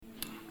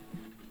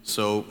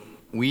So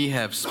we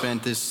have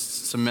spent this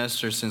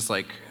semester since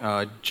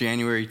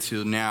January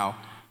to now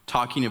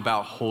talking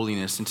about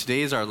holiness. And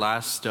today is our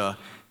last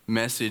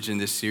message in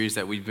this series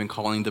that we've been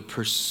calling The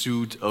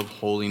Pursuit of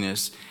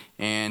Holiness.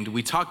 And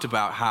we talked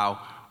about how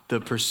the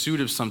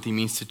pursuit of something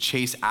means to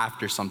chase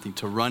after something,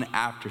 to run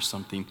after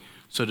something.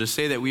 So to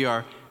say that we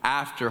are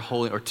after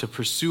holy, or to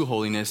pursue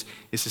holiness,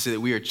 is to say that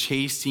we are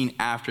chasing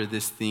after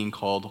this thing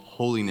called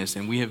holiness.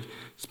 And we have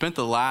spent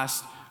the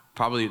last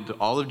probably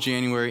all of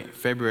January,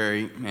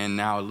 February, and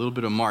now a little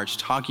bit of March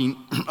talking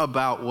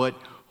about what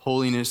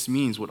holiness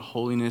means, what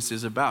holiness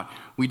is about.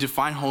 We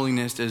define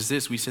holiness as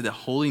this. We said that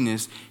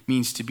holiness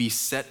means to be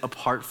set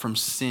apart from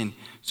sin.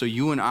 So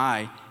you and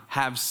I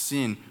have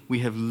sin. We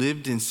have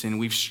lived in sin.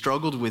 We've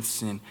struggled with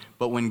sin.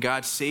 But when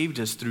God saved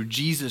us through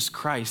Jesus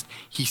Christ,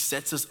 he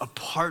sets us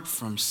apart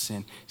from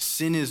sin.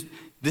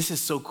 This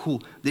is so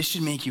cool. This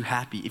should make you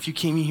happy. If you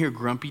came in here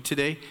grumpy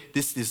today,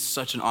 this is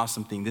such an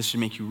awesome thing. This should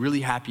make you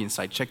really happy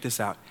inside. Check this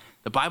out.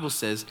 The Bible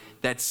says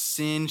that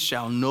sin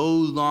shall no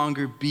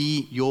longer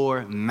be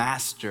your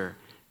master.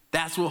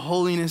 That's what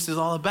holiness is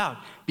all about,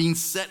 being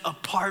set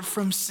apart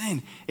from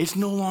sin. It's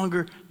no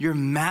longer your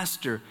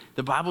master.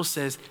 The Bible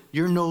says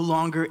you're no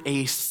longer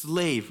a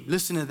slave.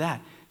 Listen to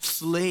that.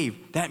 Slave.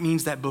 That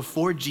means that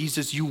before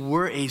Jesus, you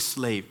were a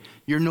slave.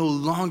 You're no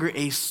longer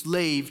a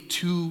slave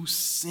to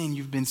sin.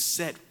 You've been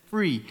set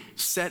free,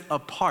 set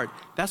apart.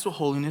 That's what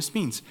holiness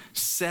means.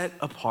 Set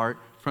apart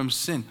from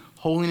sin.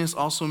 Holiness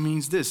also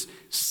means this,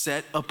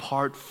 set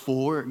apart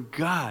for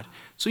God.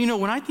 So,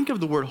 when I think of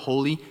the word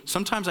holy,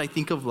 sometimes I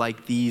think of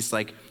these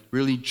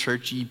really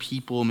churchy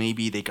people.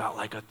 Maybe they got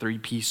a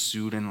 3-piece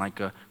suit and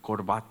a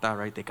corbata,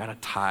 right? They got a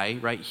tie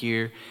right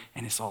here.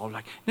 And it's all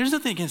there's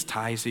nothing against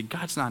ties.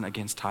 God's not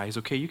against ties,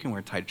 okay? You can wear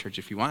a tie to church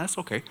if you want, that's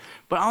okay.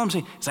 But all I'm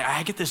saying is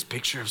I get this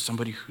picture of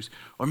somebody who's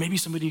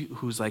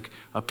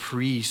a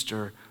priest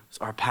or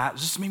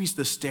just maybe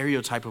the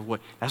stereotype of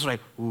that's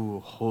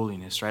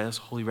holiness, right? That's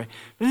holy, right?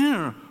 But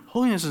no.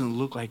 Holiness doesn't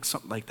look like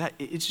something like that.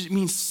 It just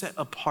means set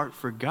apart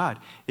for God.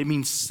 It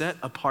means set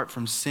apart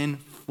from sin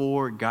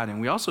for God. And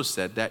we also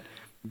said that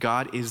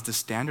God is the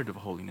standard of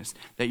holiness,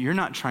 that you're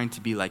not trying to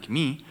be like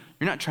me.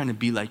 You're not trying to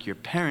be like your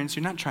parents.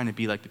 You're not trying to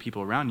be like the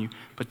people around you,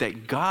 but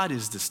that God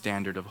is the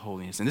standard of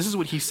holiness. And this is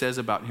what he says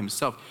about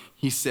himself.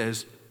 He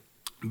says,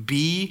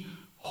 be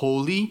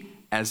holy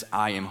as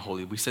I am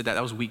holy. We said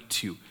that was week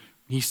 2.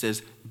 He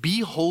says,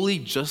 be holy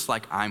just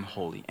like I'm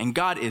holy. And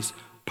God is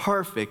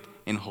perfect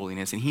in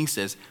holiness. And he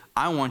says,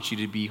 I want you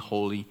to be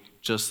holy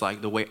just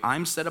like the way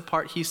I'm set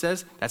apart, he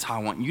says. That's how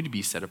I want you to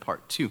be set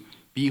apart too.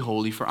 Be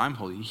holy for I'm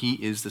holy. He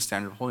is the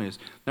standard of holiness.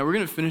 Now we're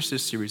going to finish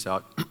this series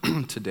out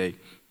today.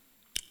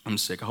 I'm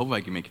sick. I hope I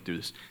can make it through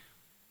this.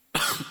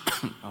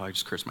 Oh, I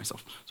just cursed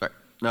myself. Sorry.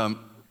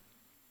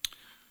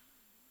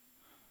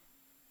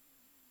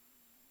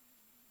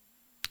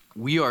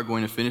 We are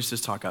going to finish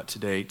this talk out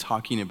today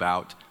talking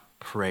about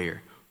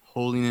prayer,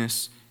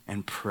 holiness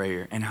and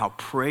prayer, and how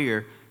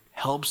prayer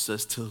helps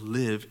us to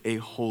live a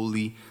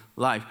holy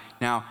life.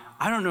 Now,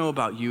 I don't know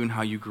about you and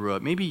how you grew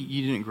up. Maybe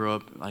you didn't grow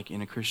up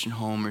in a Christian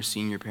home or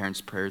seeing your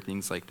parents pray or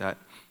things like that.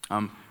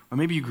 Or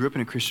maybe you grew up in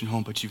a Christian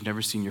home, but you've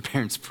never seen your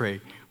parents pray,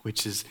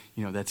 which is,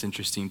 that's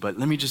interesting. But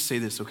let me just say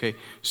this, okay?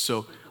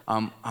 So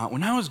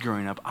when I was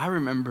growing up, I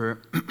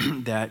remember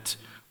that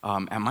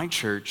at my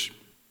church,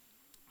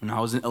 when I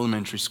was in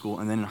elementary school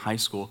and then in high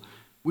school,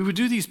 we would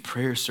do these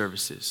prayer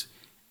services.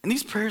 And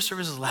these prayer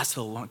services lasted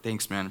a long,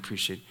 thanks man,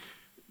 appreciate it.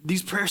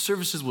 These prayer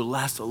services would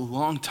last a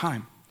long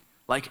time,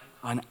 like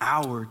an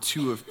hour or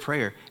 2 of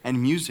prayer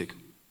and music.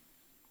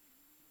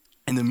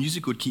 And the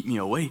music would keep me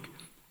awake.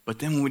 But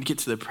then when we'd get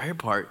to the prayer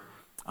part,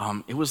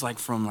 it was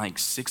from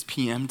 6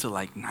 p.m. to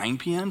 9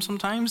 p.m.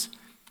 sometimes.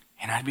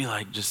 And I'd be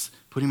just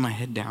putting my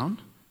head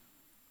down,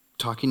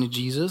 talking to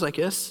Jesus, I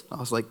guess. I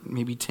was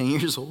maybe 10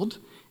 years old.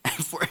 And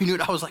before I knew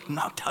it, I was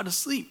knocked out of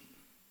sleep.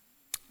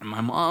 And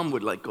my mom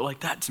would go like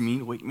that to me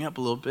to wake me up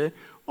a little bit.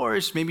 Or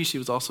maybe she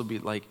would also be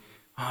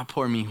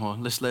poor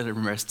mijo, let's let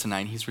him rest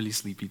tonight. He's really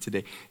sleepy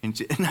today. And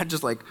I'd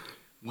just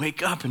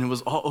wake up and it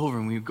was all over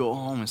and we would go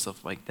home and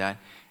stuff like that.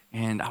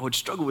 And I would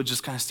struggle with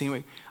just kind of staying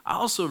awake. I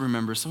also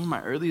remember some of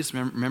my earliest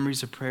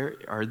memories of prayer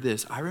are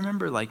this. I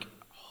remember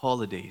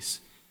holidays.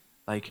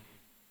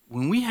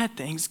 When we had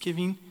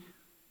Thanksgiving,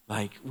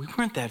 we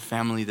weren't that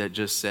family that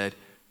just said,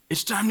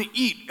 it's time to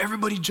eat.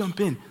 Everybody jump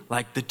in.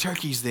 The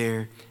turkey's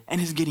there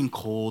and it's getting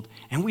cold.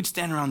 And we'd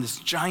stand around this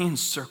giant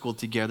circle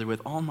together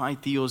with all my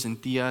tios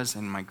and tias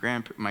and my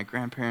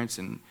grandparents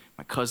and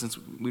my cousins.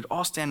 We'd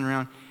all stand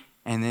around.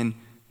 And then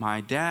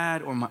my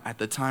dad at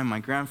the time, my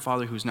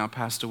grandfather, who's now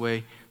passed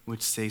away,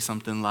 would say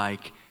something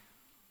like,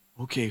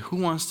 okay, who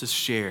wants to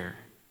share?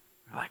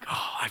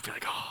 I'd be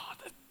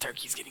the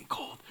turkey's getting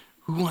cold.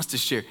 Who wants to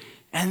share?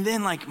 And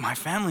then my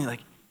family,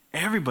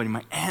 everybody,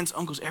 my aunts,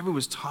 uncles, everyone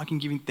was talking,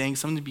 giving thanks.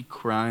 Some would be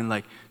crying,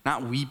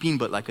 not weeping,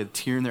 but a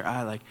tear in their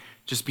eye,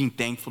 just being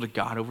thankful to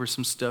God over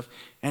some stuff.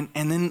 And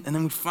then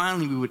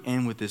we would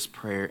end with this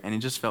prayer, and it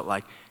just felt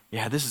like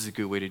yeah, this is a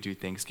good way to do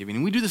Thanksgiving.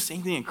 And we do the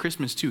same thing at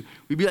Christmas too.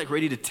 We'd be like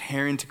ready to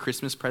tear into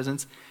Christmas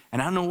presents.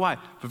 And I don't know why,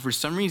 but for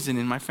some reason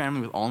in my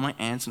family with all my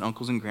aunts and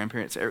uncles and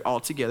grandparents all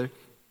together,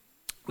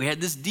 we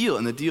had this deal.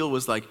 And the deal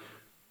was like,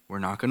 we're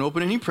not going to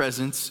open any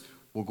presents.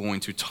 We're going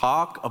to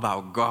talk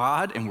about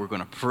God and we're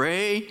going to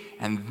pray.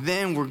 And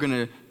then we're going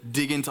to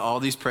dig into all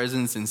these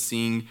presents and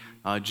sing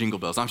Jingle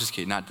Bells. I'm just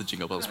kidding, not the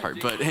Jingle Bells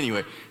part. But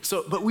anyway,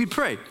 but we'd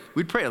pray.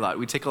 We'd pray a lot.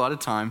 We'd take a lot of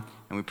time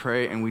and we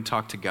pray and we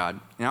talk to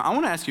God. Now, I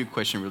want to ask you a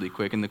question really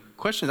quick. And the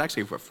question is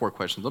actually 4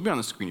 questions. They'll be on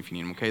the screen if you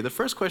need them, okay? The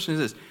first question is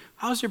this: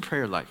 how's your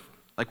prayer life?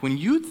 Like when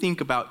you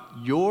think about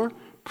your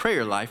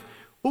prayer life,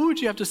 what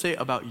would you have to say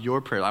about your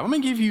prayer life? I'm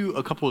going to give you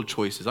a couple of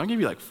choices. I'll give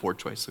you like 4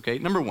 choices, okay?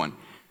 Number 1,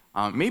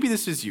 maybe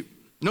this is you.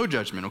 No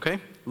judgment, okay?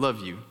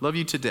 Love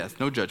you to death.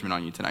 No judgment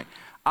on you tonight.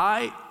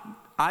 I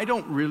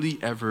don't really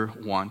ever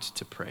want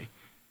to pray.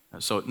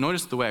 So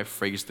notice the way I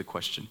phrased the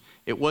question.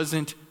 It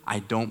wasn't I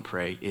don't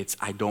pray, it's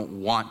I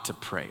don't want to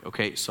pray,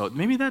 okay? So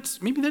maybe that's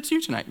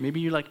you tonight. Maybe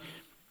you're like,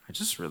 I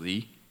just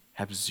really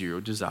have zero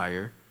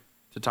desire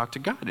to talk to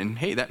God. And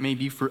hey, that may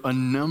be for a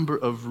number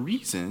of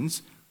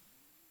reasons.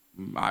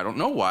 I don't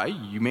know why.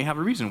 You may have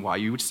a reason why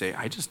you would say,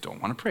 I just don't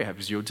want to pray. I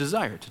have zero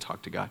desire to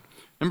talk to God.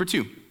 Number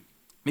 2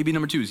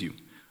 is you.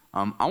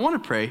 I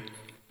want to pray,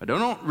 but I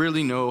don't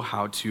really know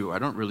how to. I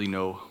don't really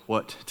know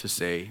what to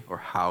say or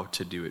how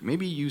to do it.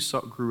 Maybe you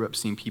grew up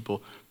seeing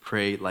people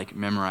pray like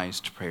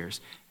memorized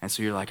prayers. And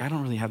so you're like, I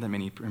don't really have that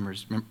many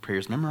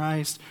prayers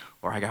memorized,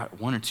 or I got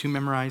 1 or 2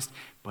 memorized,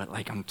 but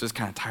like I'm just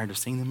kind of tired of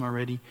saying them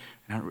already.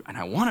 And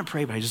I want to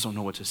pray, but I just don't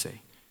know what to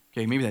say.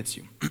 Okay, maybe that's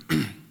you.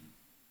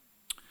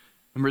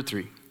 Number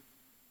 3.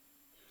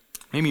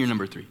 Maybe you're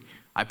number 3.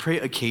 I pray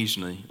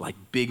occasionally, like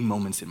big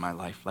moments in my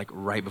life, like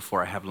right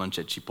before I have lunch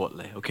at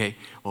Chipotle, okay?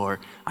 Or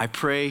I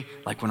pray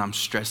like when I'm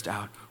stressed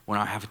out, when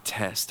I have a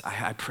test.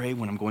 I pray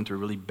when I'm going through a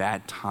really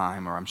bad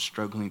time or I'm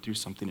struggling through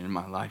something in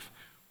my life.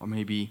 Or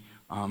maybe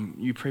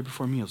you pray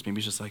before meals. Maybe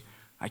it's just like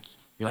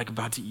you're like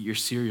about to eat your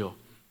cereal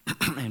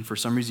and for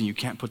some reason you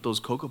can't put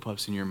those Cocoa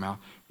Puffs in your mouth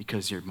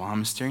because your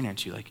mom is staring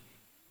at you like,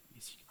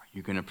 are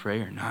you going to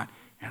pray or not?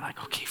 And you're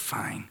like, okay,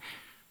 fine.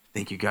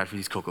 Thank you, God, for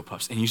these Cocoa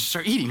Puffs. And you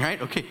start eating,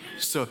 right? Okay,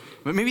 so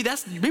but maybe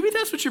that's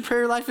what your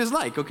prayer life is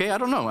like, okay? I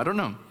don't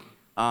know.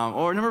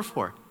 Or number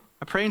 4,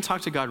 I pray and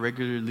talk to God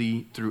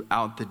regularly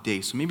throughout the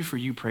day. So maybe for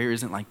you, prayer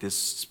isn't like this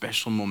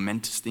special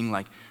momentous thing,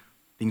 like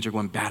things are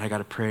going bad, I got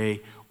to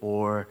pray,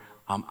 or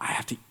I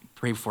have to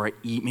pray before I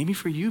eat. Maybe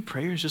for you,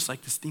 prayer is just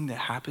like this thing that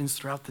happens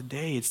throughout the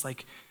day. It's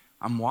like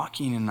I'm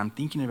walking and I'm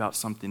thinking about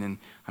something and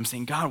I'm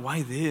saying, God,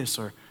 why this?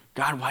 Or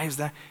God, why is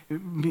that?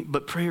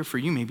 But prayer for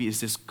you maybe is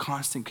this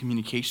constant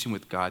communication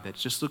with God that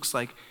just looks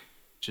like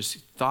just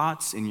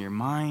thoughts in your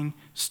mind,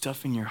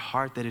 stuff in your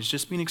heart that is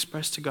just being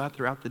expressed to God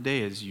throughout the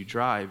day as you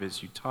drive,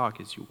 as you talk,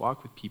 as you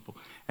walk with people,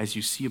 as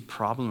you see a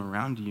problem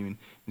around you. And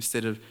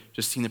instead of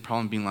just seeing the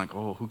problem being like,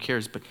 oh, who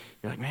cares? But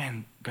you're like,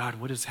 man, God,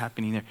 what is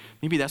happening there?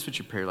 Maybe that's what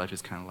your prayer life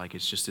is kind of like.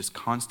 It's just this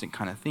constant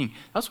kind of thing.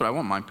 That's what I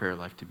want my prayer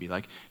life to be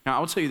like. Now,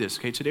 I'll tell you this,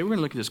 okay? Today we're going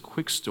to look at this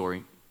quick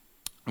story.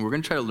 And we're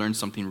going to try to learn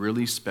something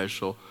really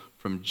special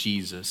from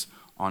Jesus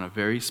on a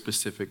very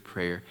specific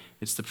prayer.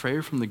 It's the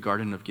prayer from the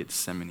Garden of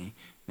Gethsemane.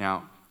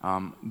 Now,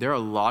 there are a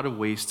lot of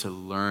ways to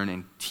learn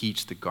and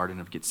teach the Garden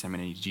of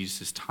Gethsemane,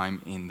 Jesus'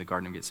 time in the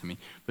Garden of Gethsemane.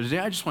 But today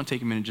I just want to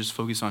take a minute and just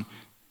focus on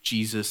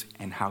Jesus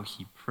and how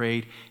he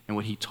prayed and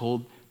what he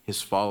told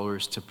his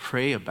followers to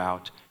pray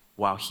about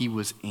while he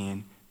was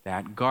in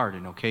that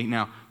garden, okay?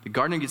 Now, the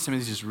Garden of Gethsemane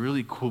is this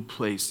really cool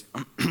place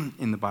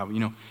in the Bible.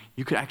 You know,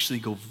 you could actually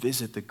go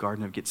visit the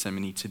Garden of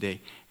Gethsemane today,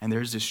 and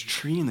there's this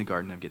tree in the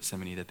Garden of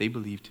Gethsemane that they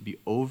believe to be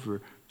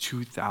over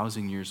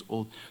 2,000 years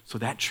old. So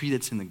that tree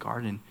that's in the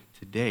garden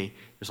today,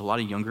 there's a lot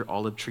of younger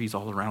olive trees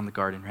all around the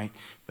garden, right?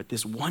 But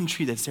this one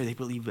tree that's there, they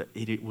believe that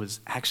it was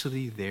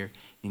actually there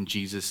in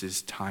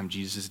Jesus' time,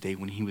 Jesus' day,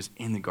 when he was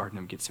in the Garden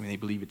of Gethsemane. They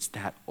believe it's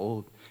that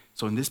old.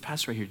 So in this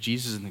passage right here,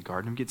 Jesus is in the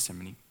Garden of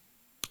Gethsemane,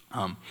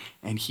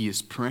 and he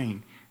is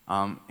praying,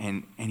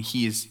 and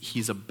he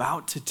is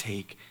about to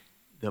take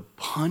the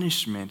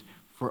punishment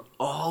for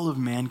all of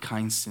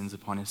mankind's sins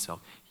upon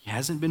himself. He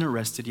hasn't been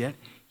arrested yet.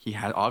 He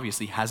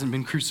obviously hasn't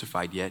been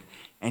crucified yet,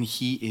 and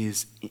he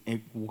is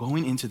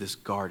going into this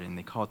garden.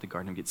 They call it the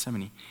Garden of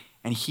Gethsemane,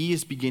 and he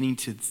is beginning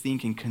to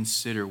think and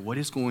consider what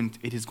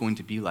it is going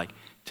to be like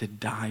to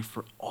die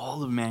for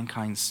all of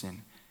mankind's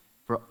sin,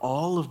 for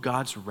all of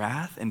God's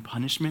wrath and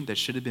punishment that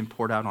should have been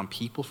poured out on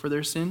people for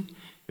their sin.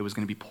 It was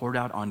going to be poured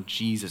out on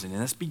Jesus, and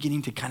that's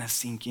beginning to kind of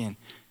sink in.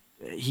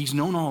 He's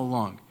known all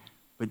along,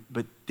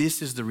 but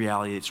this is the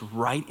reality. It's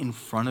right in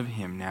front of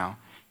him now.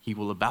 He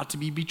will about to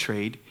be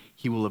betrayed.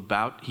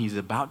 He's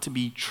about to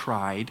be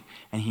tried,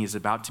 and he is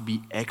about to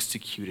be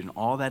executed, and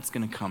all that's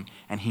going to come,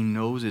 and he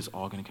knows it's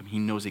all going to come. He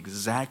knows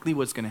exactly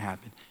what's going to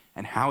happen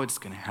and how it's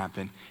going to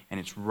happen, and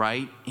it's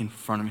right in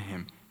front of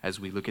him as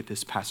we look at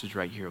this passage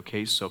right here,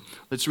 okay? So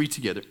let's read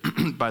together.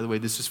 By the way,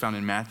 this is found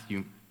in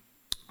Matthew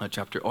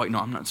chapter, oh, no,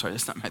 I'm not, sorry,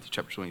 that's not Matthew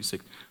chapter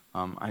 26.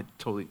 I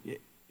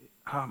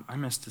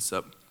messed this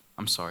up.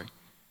 I'm sorry.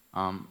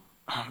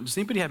 Does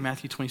anybody have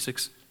Matthew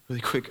 26?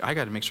 really quick. I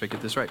got to make sure I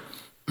get this right.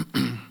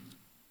 I'm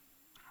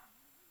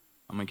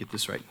going to get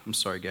this right. I'm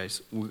sorry,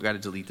 guys. We got to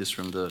delete this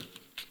from the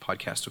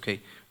podcast, okay?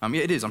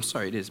 Yeah, it is. I'm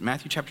sorry, it is.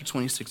 Matthew chapter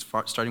 26,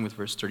 starting with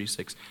verse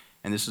 36.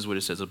 And this is what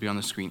it says. It'll be on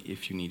the screen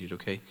if you need it,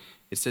 okay?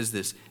 It says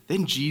this.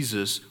 Then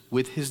Jesus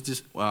went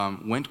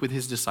with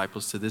his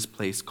disciples to this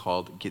place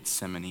called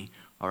Gethsemane,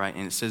 all right?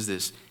 And it says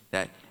this,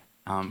 that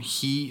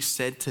he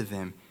said to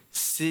them,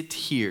 sit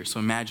here.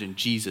 So imagine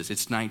Jesus,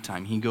 it's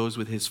nighttime. He goes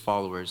with his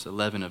followers,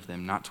 11 of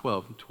them, not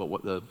 12.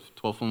 The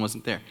 12th one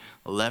wasn't there.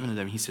 11 of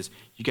them. He says,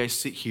 you guys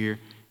sit here.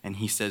 And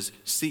he says,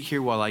 sit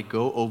here while I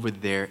go over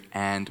there.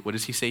 And what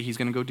does he say he's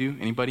going to go do?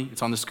 Anybody?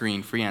 It's on the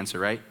screen. Free answer,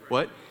 right?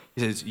 What?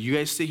 He says, you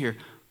guys sit here.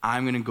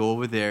 I'm going to go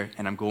over there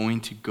and I'm going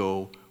to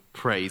go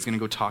pray. He's going to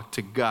go talk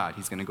to God.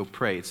 He's going to go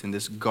pray. It's in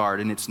this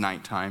garden. It's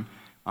nighttime.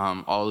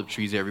 Olive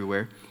trees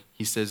everywhere.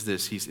 He says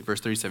this. Verse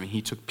 37.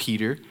 He took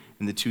Peter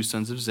and the two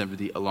sons of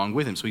Zebedee along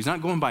with him. So he's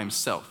not going by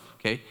himself,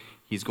 okay?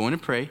 He's going to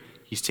pray.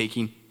 He's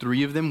taking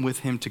 3 of them with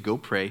him to go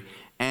pray.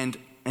 And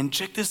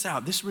check this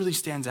out. This really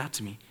stands out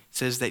to me. It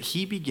says that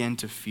he began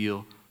to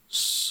feel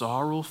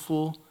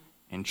sorrowful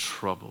and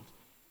troubled.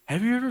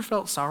 Have you ever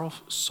felt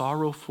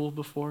sorrowful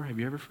before? Have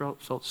you ever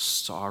felt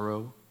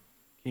sorrow?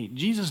 Okay,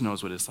 Jesus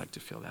knows what it's like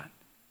to feel that.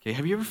 Okay,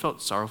 have you ever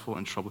felt sorrowful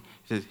and troubled?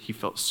 He says he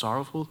felt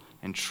sorrowful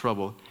and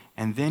troubled.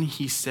 And then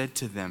he said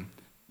to them,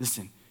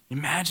 listen,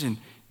 imagine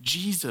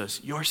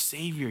Jesus, your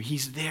Savior.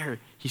 He's there.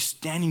 He's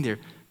standing there.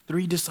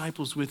 3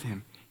 disciples with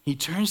him. He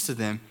turns to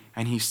them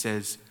and he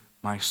says,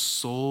 my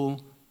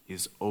soul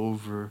is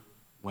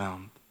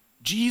overwhelmed.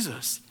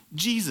 Jesus,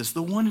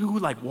 the one who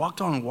walked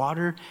on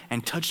water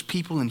and touched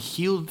people and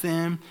healed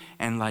them,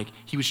 and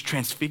he was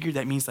transfigured.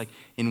 That means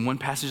in one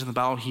passage in the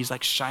Bible, he's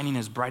shining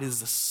as bright as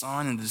the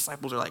sun, and the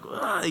disciples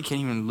are they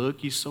can't even look.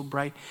 He's so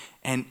bright.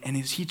 And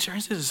as he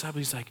turns to his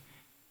disciples, he's like,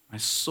 my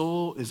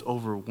soul is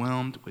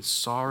overwhelmed with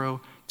sorrow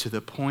to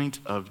the point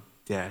of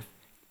death.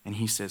 And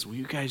he says, will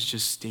you guys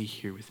just stay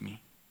here with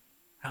me?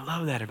 I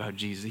love that about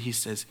Jesus. He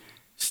says,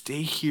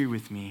 stay here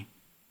with me.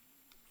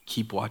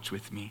 Keep watch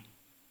with me.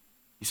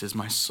 He says,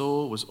 my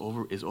soul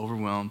is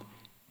overwhelmed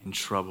and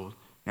troubled.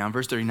 Now in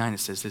verse 39, he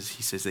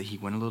says that he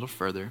went a little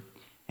further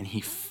and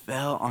he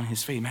fell on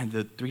his face. Man,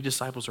 the 3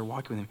 disciples are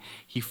walking with him.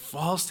 He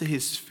falls to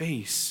his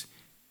face,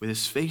 with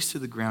his face to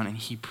the ground, and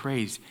he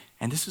prays.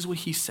 And this is what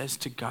he says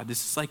to God.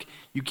 This is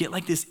you get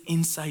this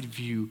inside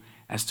view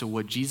as to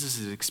what Jesus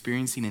is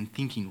experiencing and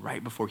thinking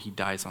right before he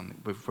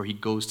before he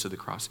goes to the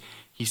cross.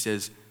 He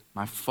says,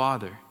 my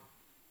Father,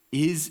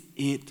 is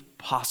it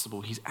possible?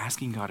 He's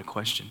asking God a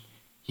question.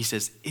 He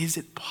says, is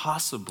it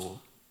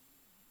possible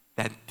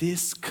that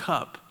this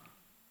cup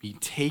be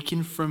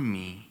taken from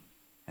me?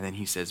 And then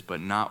he says, but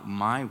not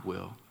my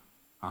will,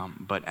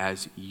 but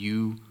as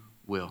you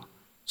will.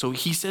 So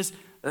he says,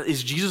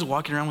 is Jesus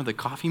walking around with a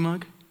coffee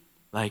mug?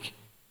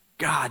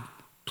 God,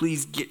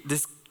 please get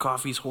this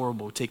coffee's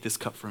horrible. Take this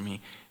cup from me.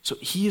 So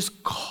he is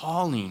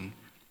calling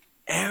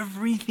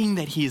everything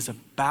that he is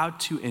about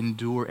to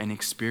endure and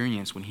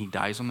experience when he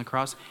dies on the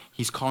cross.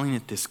 He's calling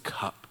it this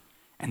cup.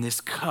 And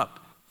this cup,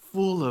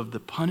 full of the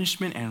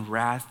punishment and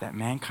wrath that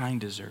mankind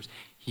deserves.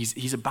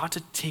 He's about to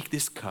take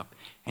this cup,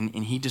 and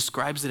he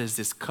describes it as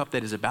this cup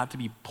that is about to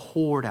be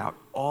poured out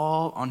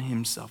all on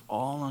himself,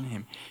 all on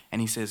him.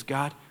 And he says,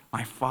 God,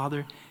 my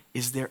Father,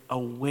 is there a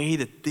way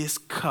that this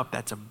cup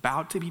that's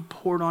about to be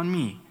poured on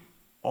me,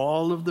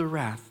 all of the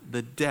wrath,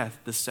 the death,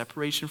 the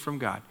separation from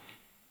God,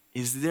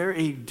 is there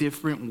a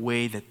different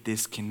way that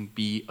this can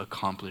be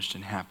accomplished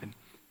and happen?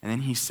 And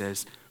then he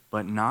says,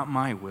 but not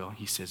my will.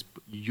 He says,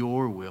 but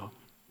your will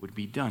would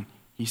be done.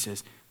 He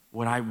says,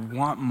 what I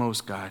want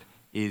most, God,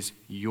 is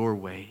your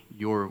way,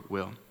 your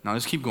will. Now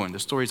let's keep going. The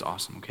story's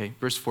awesome, okay?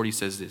 Verse 40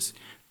 says this.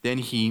 Then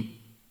he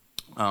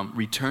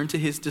returned to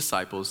his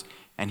disciples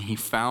and he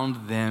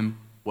found them,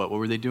 what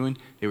were they doing?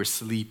 They were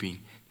sleeping.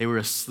 They were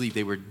asleep.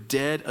 They were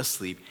dead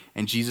asleep.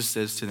 And Jesus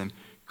says to them,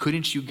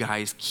 couldn't you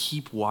guys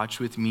keep watch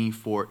with me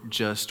for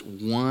just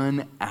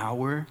 1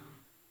 hour?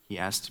 He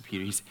asked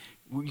Peter. He said,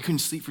 you couldn't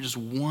sleep for just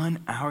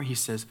 1 hour? He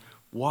says,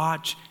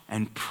 watch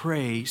and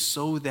pray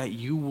so that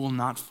you will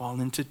not fall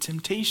into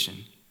temptation.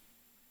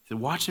 He said,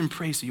 watch and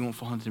pray so you won't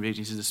fall into temptation.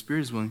 He says, the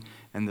spirit is willing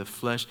and the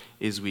flesh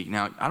is weak.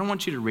 Now, I don't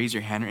want you to raise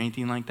your hand or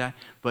anything like that,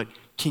 but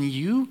can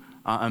you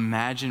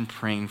imagine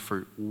praying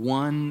for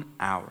 1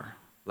 hour?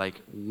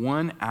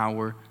 1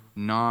 hour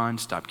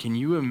nonstop. Can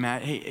you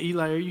imagine? Hey,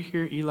 Eli, are you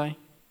here? Eli,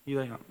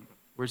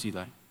 where's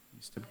Eli?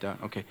 He stepped out.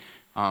 Okay.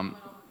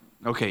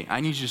 Okay,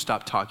 I need you to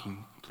stop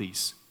talking,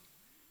 please.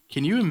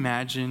 Can you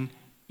imagine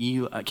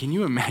Eli? Can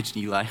you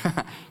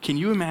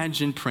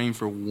imagine praying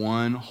for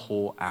 1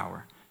 whole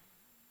hour?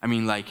 I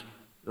mean,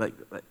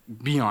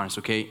 be honest,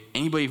 okay?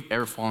 Anybody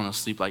ever fallen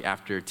asleep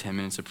after 10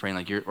 minutes of praying,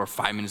 or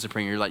 5 minutes of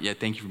praying? You're yeah,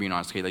 thank you for being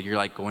honest, okay?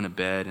 You're going to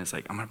bed and it's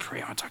I'm gonna pray,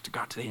 I'm gonna talk to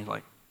God today,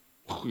 and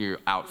you're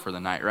out for the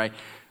night, right?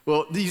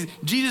 Well,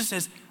 Jesus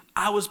says,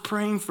 I was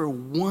praying for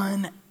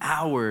 1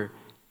 hour,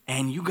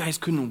 and you guys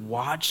couldn't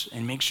watch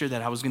and make sure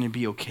that I was gonna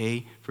be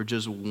okay for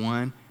just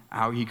 1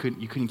 hour. You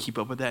couldn't keep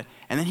up with that.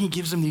 And then he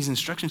gives them these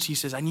instructions. He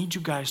says, I need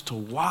you guys to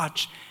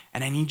watch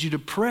And I need you to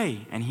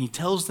pray. And he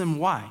tells them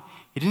why.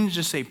 He didn't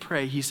just say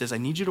pray. He says, I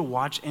need you to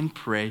watch and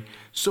pray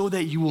so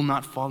that you will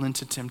not fall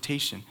into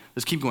temptation.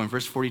 Let's keep going.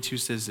 Verse 42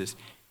 says this.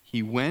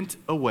 He went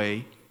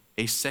away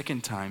a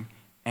second time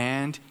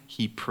and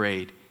he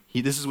prayed.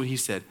 This is what he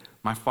said.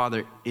 My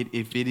Father,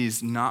 if it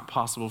is not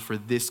possible for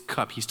this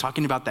cup, he's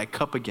talking about that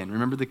cup again.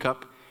 Remember the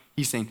cup?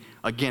 He's saying,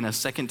 again, a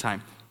second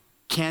time,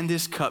 can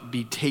this cup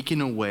be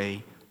taken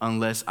away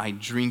unless I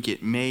drink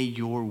it? May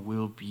your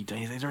will be done.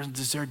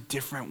 Is there a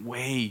different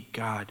way,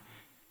 God?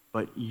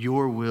 But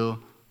your will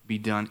be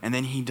done. And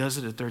then he does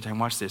it a third time.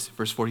 Watch this,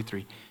 verse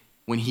 43.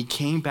 When he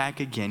came back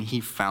again,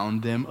 he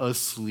found them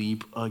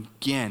asleep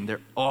again.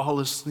 They're all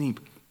asleep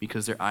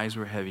because their eyes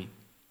were heavy.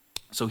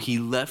 So he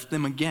left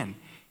them again.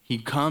 He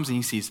comes and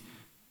he sees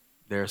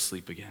they're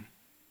asleep again.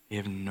 They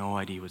have no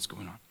idea what's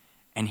going on.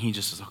 And he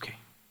just says, okay.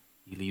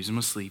 He leaves them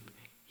asleep.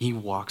 He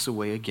walks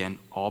away again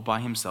all by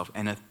himself.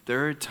 And a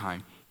third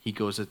time, he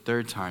goes a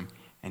third time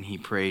and he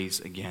prays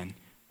again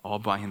all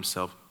by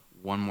himself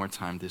one more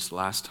time, this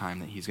last time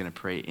that he's going to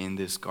pray in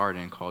this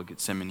garden called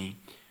Gethsemane.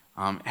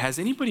 Has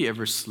anybody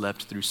ever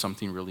slept through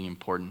something really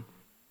important?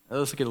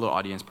 Let's get a little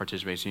audience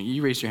participation.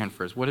 You raise your hand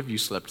first. What have you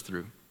slept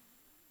through?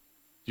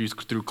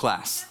 Through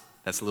class.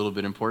 That's a little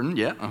bit important.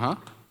 Yeah, I slept through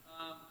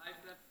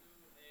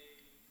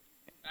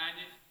a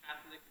Spanish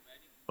Catholic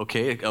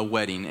Okay, wedding. a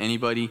wedding.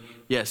 Anybody?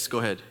 Yes, go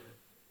ahead.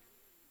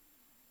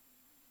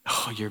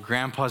 Oh, your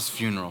grandpa's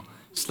funeral.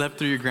 Slept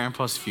through your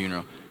grandpa's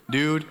funeral.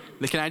 Dude,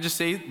 can I just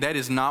say, that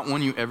is not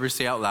one you ever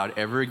say out loud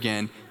ever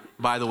again.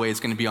 By the way, it's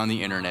going to be on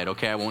the internet,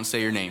 okay? I won't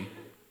say your name.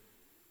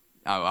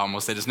 I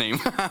almost said his name.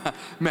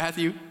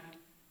 Matthew?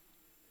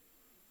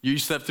 You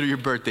slept through your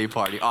birthday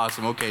party.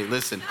 Awesome. Okay,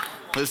 listen,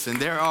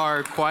 there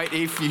are quite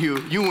a few.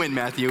 You win,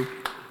 Matthew.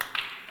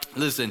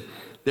 Listen,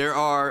 there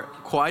are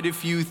quite a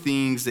few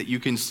things that you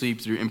can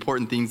sleep through,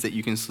 important things that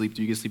you can sleep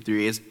through. You can sleep through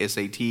your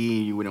SAT.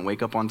 You wouldn't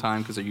wake up on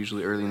time because they're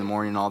usually early in the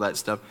morning and all that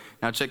stuff.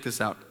 Now check this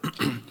out.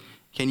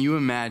 Can you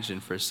imagine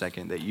for a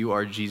second that you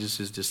are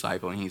Jesus'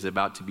 disciple and he's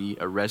about to be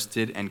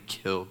arrested and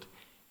killed,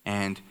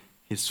 and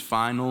his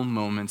final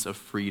moments of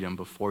freedom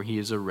before he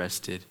is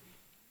arrested,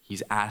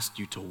 he's asked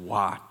you to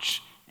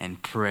watch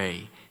and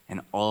pray,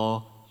 and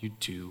all you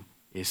do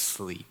is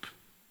sleep.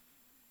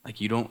 Like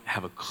you don't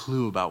have a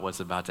clue about what's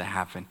about to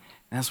happen.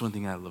 And that's one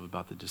thing I love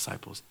about the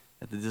disciples,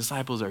 that the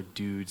disciples are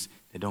dudes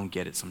that don't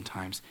get it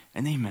sometimes,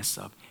 and they mess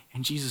up.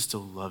 And Jesus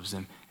still loves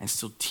them and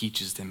still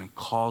teaches them and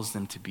calls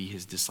them to be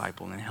his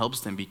disciple and helps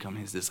them become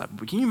his disciple.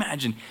 But can you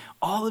imagine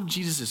all of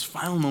Jesus'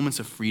 final moments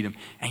of freedom,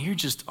 and you're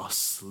just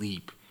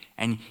asleep?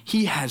 And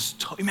he has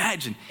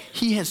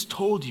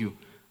told you,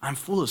 I'm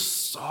full of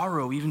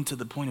sorrow even to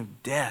the point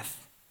of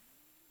death.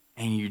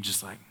 And you're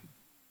just like,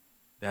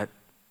 that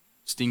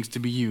stinks to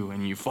be you,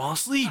 and you fall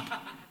asleep.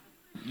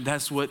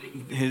 That's what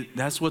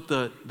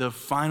the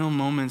final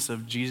moments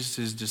of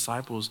Jesus'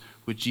 disciples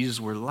with Jesus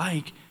were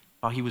like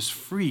while he was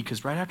free,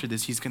 because right after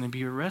this, he's going to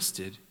be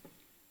arrested.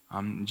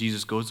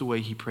 Jesus goes away,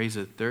 he prays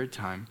a third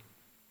time,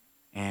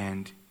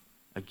 and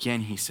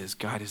again he says,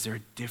 God, is there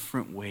a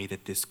different way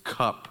that this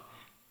cup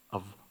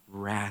of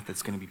wrath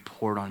that's going to be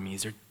poured on me,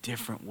 is there a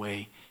different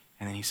way?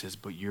 And then he says,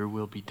 but your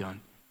will be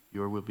done.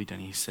 Your will be done.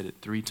 He said it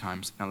 3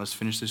 times. Now let's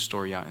finish this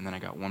story out, and then I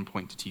got one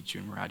point to teach you,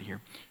 and we're out of here.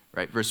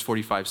 Right? Verse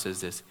 45 says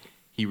this.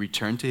 He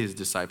returned to his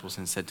disciples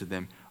and said to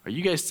them, are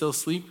you guys still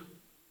asleep?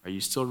 Are you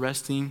still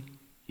resting?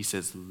 He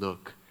says,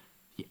 look,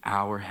 the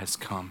hour has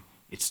come.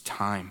 It's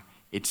time.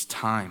 It's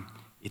time.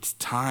 It's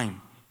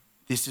time.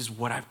 This is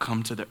what I've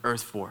come to the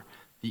earth for.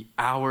 The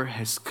hour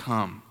has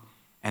come,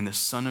 and the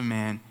Son of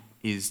Man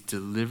is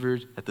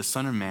delivered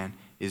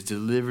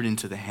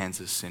into the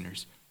hands of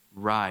sinners.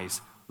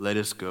 Rise, let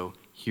us go.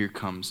 Here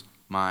comes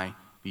my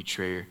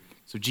betrayer.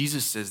 So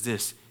Jesus says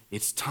this,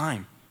 it's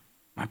time.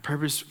 My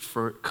purpose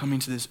for coming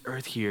to this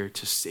earth here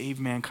to save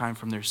mankind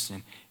from their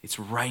sin, it's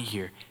right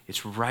here.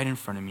 It's right in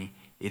front of me.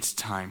 It's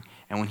time.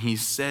 And when he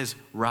says,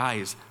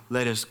 rise,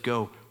 let us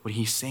go, what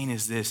he's saying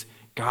is this,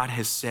 God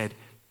has said,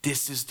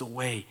 this is the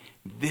way.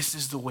 This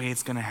is the way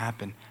it's going to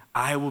happen.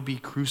 I will be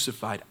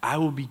crucified. I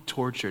will be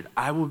tortured.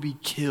 I will be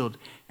killed.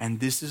 And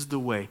this is the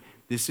way.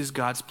 This is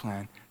God's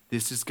plan.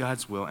 This is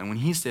God's will. And when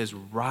he says,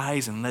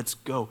 rise and let's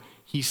go,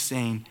 he's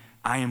saying,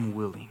 I am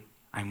willing.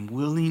 I'm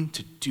willing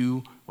to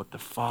do what the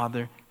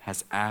Father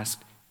has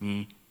asked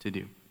me to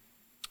do.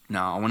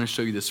 Now, I want to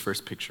show you this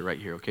first picture right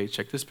here, okay?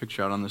 Check this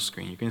picture out on the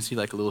screen. You can see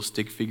like a little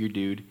stick figure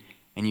dude,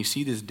 and you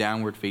see this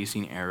downward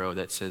facing arrow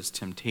that says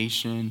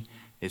temptation,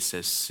 it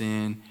says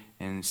sin,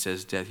 and it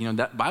says death. You know,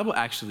 that Bible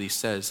actually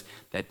says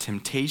that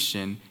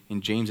temptation,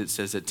 in James it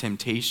says that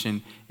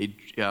temptation, it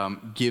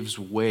gives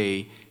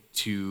way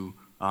to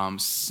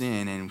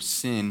sin, and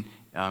sin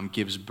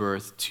gives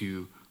birth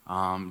to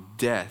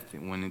death.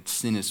 And when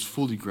sin is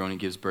fully grown, it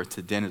gives birth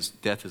to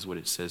death is what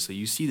it says. So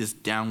you see this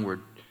downward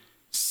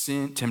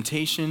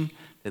temptation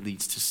that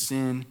leads to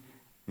sin,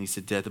 leads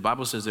to death. The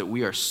Bible says that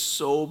we are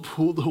so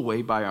pulled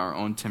away by our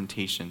own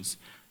temptations.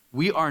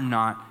 We are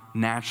not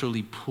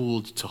naturally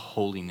pulled to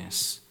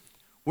holiness.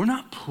 We're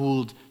not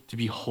pulled to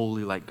be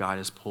holy like God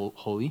is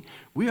holy,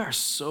 we are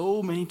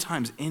so many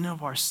times in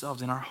of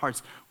ourselves, in our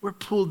hearts, we're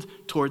pulled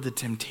toward the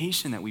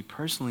temptation that we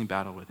personally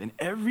battle with. And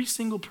every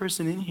single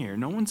person in here,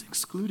 no one's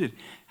excluded,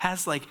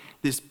 has like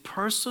this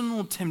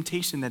personal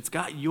temptation that's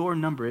got your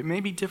number. It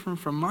may be different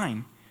from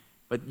mine,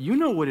 but you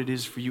know what it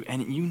is for you,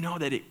 and you know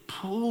that it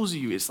pulls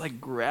you. It's like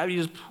gravity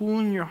just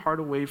pulling your heart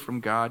away from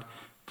God,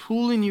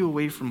 pulling you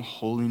away from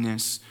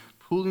holiness,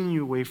 pulling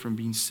you away from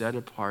being set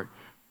apart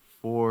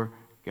for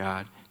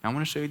God. Now, I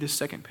want to show you this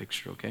second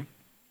picture, okay?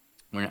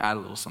 We're going to add a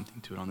little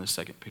something to it on this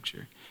second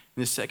picture.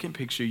 In this second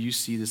picture, you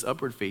see this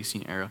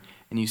upward-facing arrow,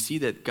 and you see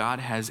that God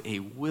has a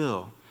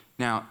will.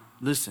 Now,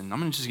 listen,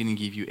 I'm just going to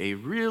give you a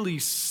really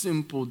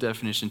simple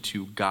definition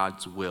to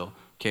God's will,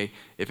 okay?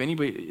 If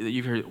anybody,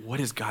 you've heard,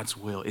 what is God's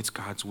will? It's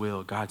God's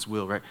will,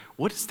 right?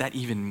 What does that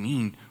even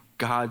mean,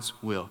 God's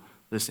will?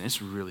 Listen,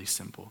 it's really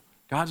simple.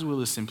 God's will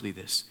is simply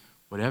this: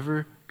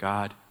 whatever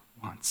God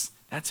wants.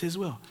 That's his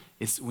will.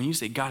 It's when you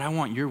say, God, I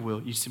want your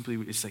will,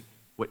 it's like,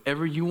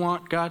 whatever you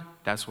want, God,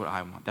 that's what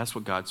I want. That's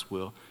what God's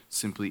will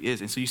simply is.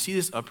 And so you see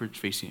this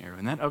upward-facing arrow.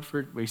 And that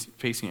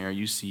upward-facing arrow,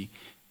 you see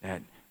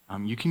that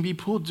you can be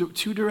pulled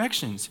two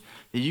directions.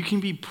 That you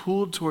can be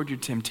pulled toward your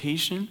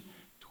temptation,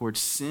 towards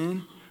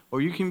sin,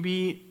 or you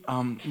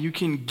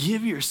can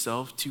give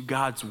yourself to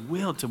God's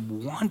will, to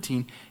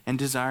wanting and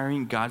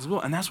desiring God's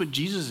will. And that's what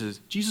Jesus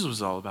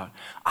was all about.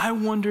 I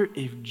wonder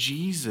if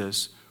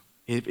Jesus,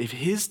 if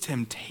his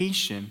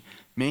temptation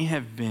may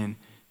have been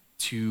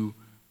to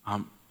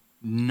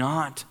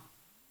not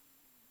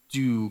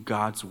do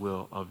God's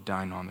will of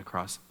dying on the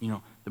cross. You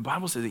know, the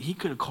Bible says that he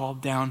could have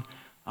called down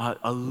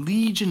a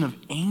legion of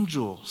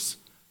angels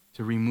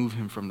to remove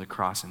him from the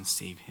cross and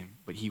save him.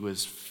 But he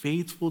was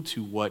faithful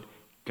to what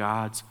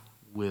God's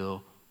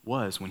will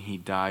was when he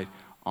died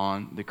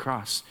on the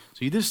cross.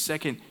 So you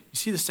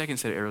see the second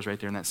set of arrows right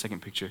there in that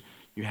second picture.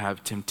 You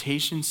have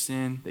temptation,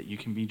 sin that you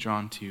can be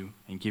drawn to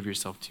and give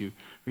yourself to,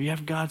 or you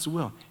have God's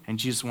will, and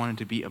Jesus wanted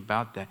to be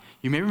about that.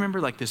 You may remember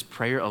like this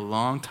prayer a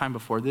long time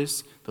before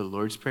this, the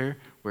Lord's Prayer,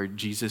 where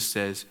Jesus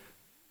says,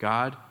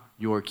 God,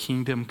 your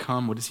kingdom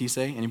come. What does he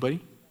say? Anybody?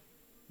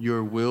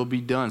 Your will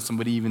be done.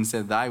 Somebody even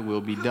said, thy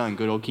will be done.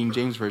 Good old King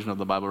James version of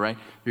the Bible, right?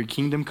 Your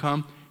kingdom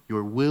come,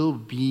 your will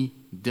be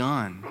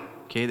done.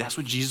 Okay, that's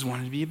what Jesus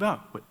wanted to be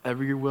about.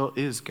 Whatever your will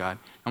is, God.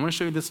 I'm going to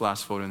show you this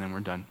last photo and then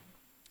we're done.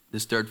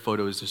 This third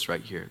photo is just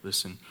right here.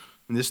 Listen,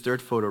 in this third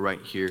photo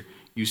right here,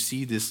 you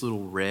see this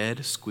little red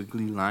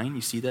squiggly line.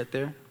 You see that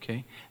there?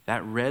 Okay.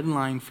 That red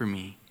line for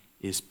me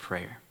is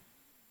prayer.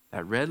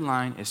 That red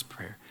line is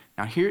prayer.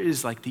 Now here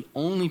is like the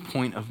only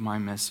point of my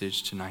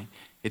message tonight.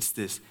 It's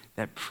this,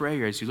 that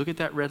prayer, as you look at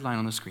that red line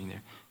on the screen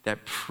there,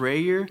 that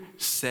prayer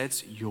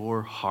sets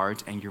your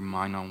heart and your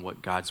mind on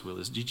what God's will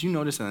is. Did you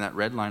notice in that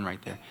red line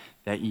right there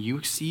that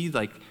you see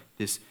like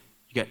this,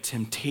 you got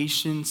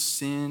temptation,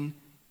 sin,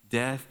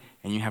 death,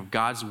 and you have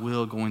God's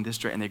will going this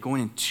direction, and they're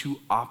going in two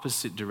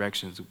opposite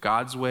directions,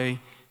 God's way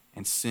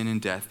and sin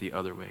and death the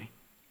other way.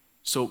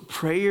 So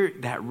prayer,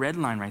 that red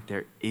line right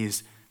there,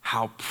 is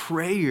how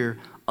prayer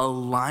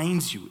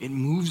aligns you. It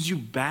moves you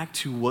back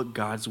to what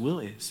God's will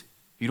is.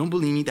 If you don't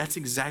believe me, that's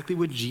exactly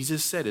what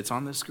Jesus said. It's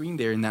on the screen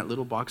there in that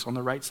little box on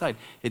the right side.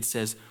 It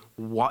says,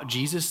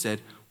 Jesus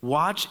said,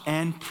 watch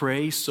and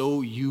pray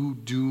so you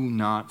do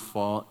not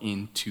fall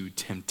into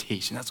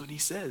temptation. That's what he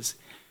says.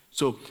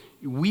 So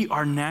we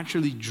are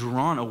naturally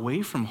drawn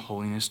away from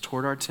holiness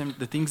toward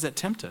the things that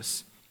tempt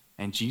us.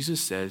 And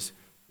Jesus says,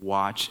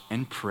 watch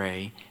and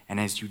pray. And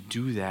as you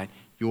do that,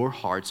 your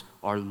hearts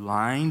are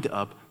lined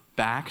up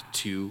back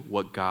to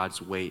what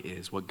God's way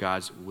is, what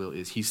God's will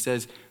is. He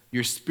says,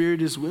 your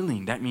spirit is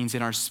willing. That means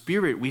in our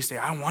spirit, we say,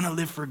 I want to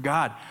live for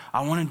God.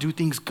 I want to do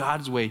things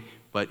God's way.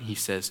 But he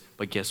says,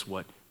 but guess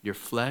what? Your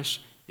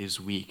flesh is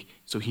weak.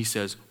 So he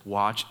says,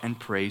 watch and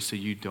pray so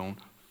you don't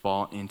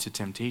fall into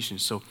temptation.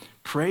 So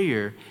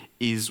prayer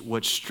is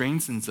what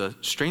strengthens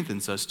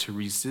us to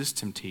resist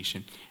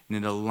temptation, and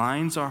it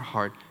aligns our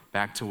heart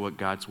back to what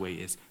God's way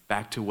is,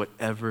 back to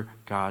whatever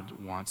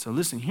God wants. So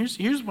listen, here's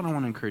what I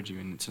want to encourage you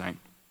in tonight.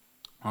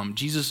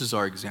 Jesus is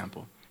our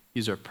example.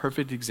 He's our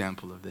perfect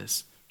example of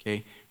this.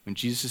 Okay, when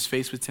Jesus is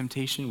faced with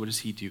temptation, what does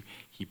he do?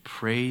 He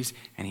prays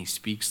and he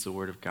speaks the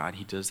word of God.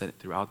 He does that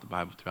throughout the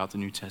Bible, throughout the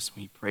New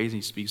Testament. He prays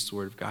and he speaks the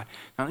word of God.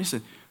 Now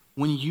listen,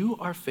 when you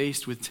are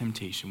faced with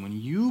temptation, when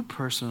you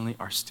personally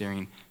are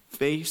staring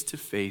face to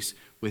face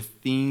with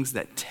things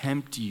that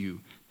tempt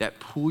you, that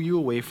pull you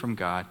away from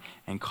God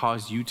and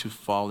cause you to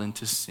fall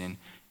into sin,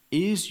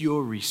 is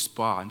your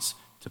response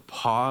to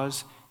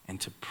pause and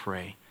to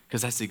pray?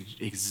 Because that's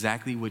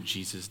exactly what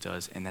Jesus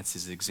does, and that's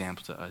his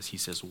example to us. He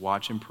says,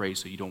 watch and pray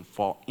so you don't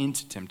fall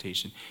into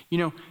temptation. You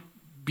know,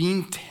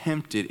 being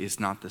tempted is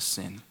not the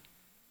sin.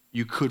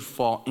 You could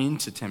fall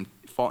into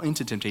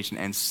temptation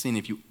and sin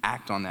if you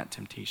act on that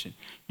temptation.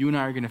 You and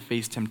I are going to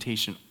face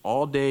temptation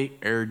all day,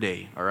 every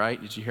day, all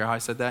right? Did you hear how I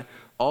said that?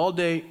 All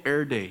day,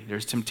 every day.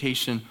 There's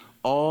temptation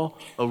all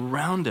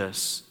around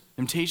us.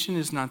 Temptation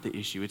is not the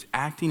issue. It's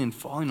acting and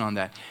falling on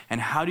that. And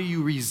how do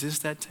you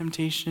resist that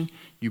temptation?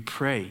 You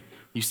pray.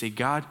 You say,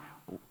 God,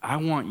 I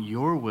want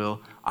your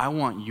will. I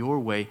want your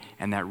way.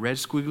 And that red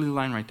squiggly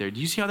line right there, do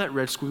you see how that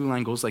red squiggly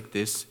line goes like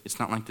this? It's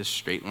not like this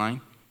straight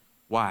line.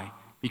 Why?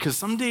 Because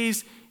some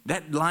days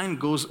that line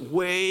goes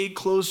way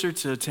closer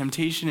to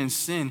temptation and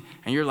sin,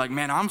 and you're like,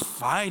 man, I'm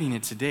fighting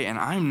it today, and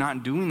I'm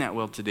not doing that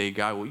well today,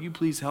 God. Will you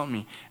please help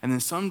me? And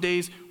then some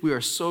days we are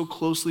so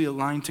closely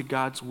aligned to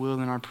God's will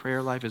in our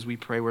prayer life as we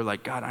pray. We're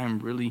like, God, I'm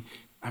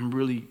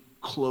really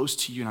close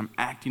to you, and I'm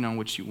acting on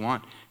what you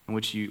want and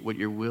what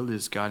your will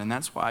is, God. And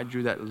that's why I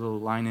drew that little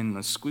line in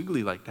the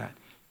squiggly like that,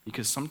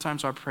 because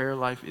sometimes our prayer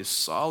life is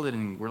solid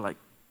and we're like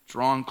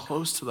drawn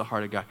close to the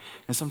heart of God,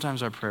 and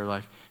sometimes our prayer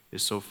life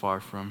is so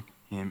far from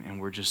him,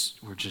 and we're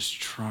just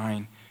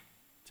trying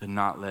to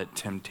not let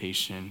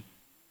temptation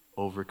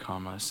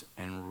overcome us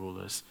and rule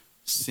us.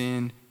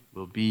 Sin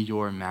will be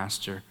your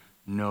master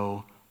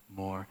no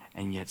more.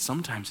 And yet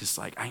sometimes it's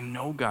like, I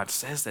know God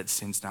says that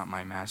sin's not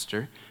my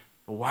master,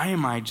 but why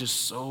am I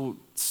just so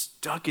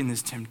stuck in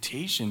this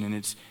temptation, and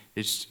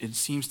it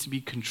seems to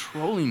be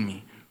controlling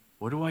me?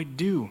 What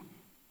do?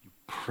 You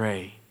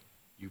pray.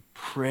 You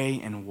pray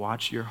and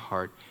watch your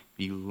heart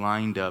be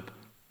lined up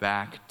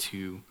back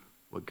to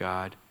what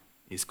God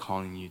is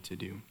calling you to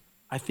do.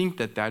 I think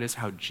that is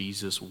how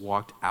Jesus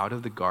walked out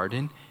of the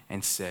garden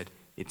and said,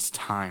 it's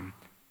time.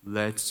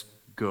 Let's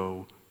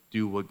go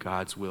do what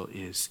God's will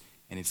is,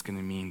 and it's going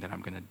to mean that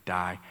I'm going to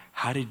die.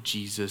 How did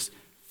Jesus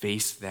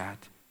face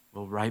that?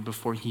 Well, right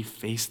before he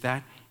faced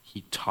that,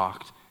 he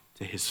talked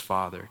to his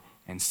Father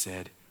and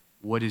said,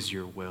 what is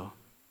your will?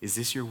 Is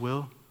this your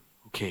will?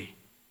 Okay,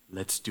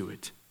 let's do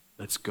it.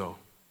 Let's go.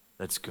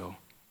 Let's go.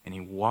 And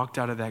he walked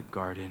out of that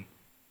garden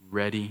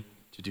ready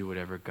to do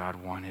whatever God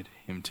wanted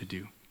him to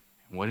do.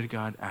 And what did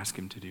God ask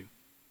him to do?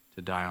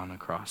 To die on the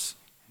cross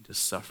and to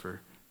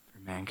suffer for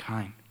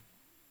mankind.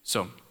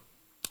 So,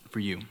 for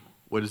you,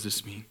 what does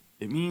this mean?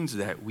 It means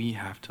that we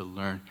have to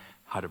learn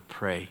how to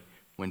pray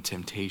when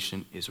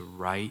temptation is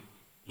right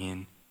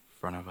in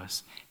front of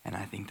us. And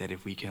I think that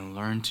if we can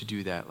learn to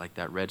do that, like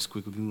that red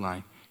squiggly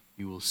line,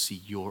 you will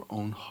see your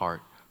own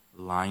heart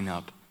line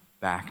up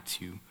back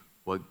to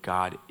what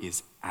God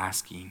is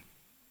asking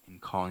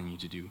and calling you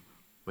to do.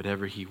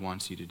 Whatever he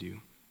wants you to do.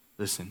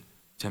 Listen,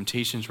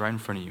 temptation's right in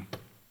front of you.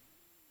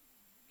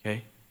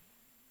 Okay?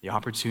 The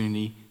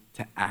opportunity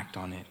to act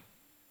on it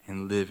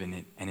and live in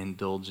it and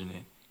indulge in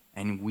it.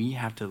 And we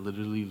have to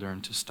literally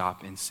learn to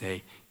stop and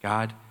say,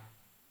 God,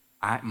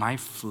 my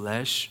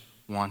flesh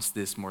wants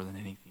this more than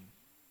anything.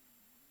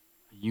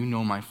 You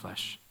know my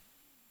flesh.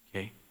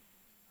 Okay?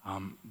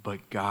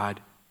 But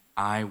God,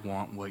 I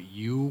want what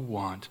you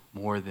want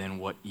more than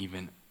what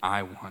even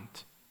I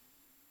want.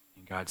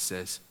 And God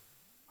says,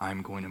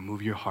 I'm going to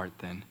move your heart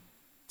then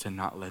to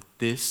not let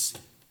this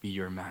be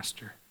your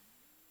master.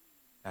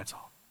 That's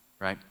all,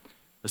 right?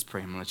 Let's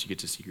pray. I'm going to let you get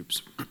to C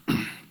groups.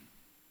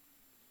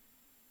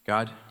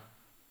 God,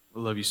 I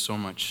love you so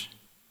much.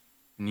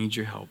 I need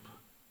your help.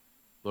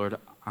 Lord,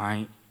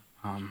 I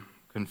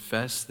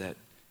confess that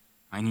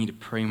I need to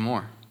pray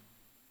more.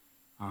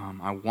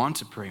 I want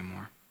to pray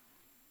more.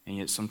 And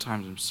yet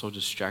sometimes I'm so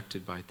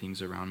distracted by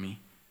things around me.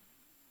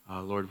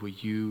 Lord, will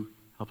you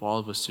help all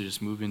of us to just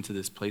move into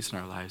this place in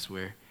our lives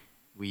where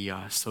we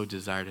so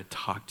desire to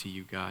talk to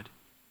you, God.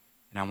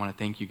 And I want to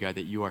thank you, God,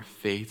 that you are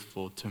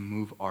faithful to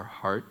move our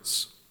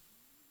hearts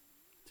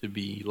to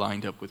be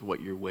lined up with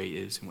what your way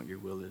is and what your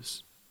will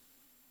is.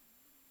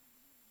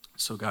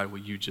 So, God, will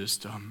you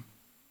just,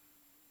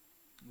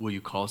 will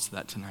you call us to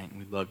that tonight? And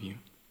we love you.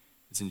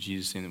 It's in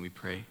Jesus' name that we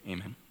pray.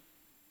 Amen.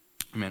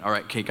 Amen. All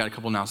right, okay, got a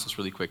couple announcements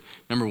really quick.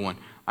 Number one,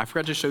 I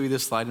forgot to show you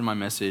this slide in my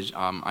message.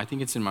 I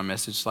think it's in my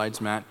message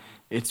slides, Matt.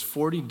 It's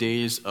 40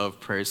 days of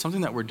prayer. It's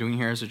something that we're doing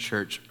here as a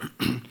church.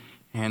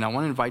 And I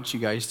want to invite you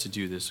guys to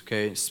do this,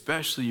 okay?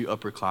 Especially you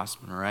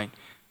upperclassmen, all right?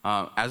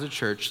 As a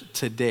church,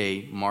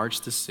 today,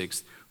 March the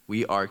 6th,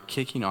 we are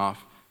kicking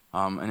off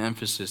an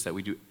emphasis that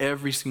we do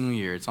every single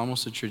year. It's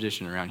almost a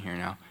tradition around here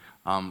now.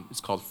 It's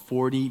called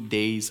 40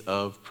 Days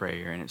of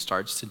Prayer, and it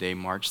starts today,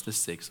 March the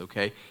 6th,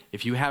 okay?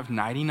 If you have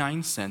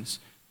 99 cents,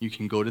 you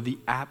can go to the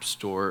App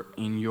Store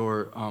in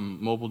your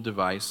mobile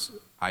device,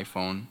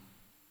 iPhone,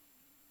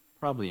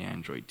 probably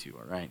Android too,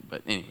 all right?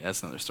 But anyway,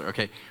 that's another story,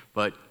 okay?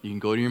 But you can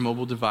go to your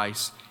mobile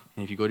device,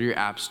 and if you go to your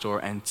App Store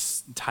and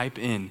type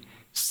in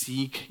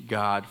Seek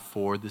God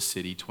for the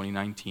City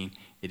 2019,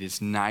 it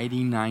is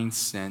 99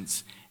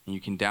 cents, and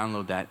you can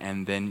download that,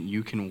 and then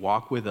you can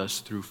walk with us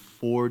through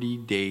 40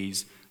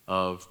 days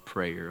of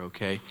prayer,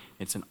 okay?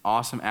 It's an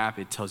awesome app.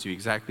 It tells you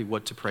exactly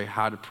what to pray,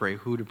 how to pray,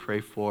 who to pray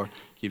for.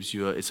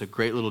 It's a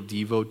great little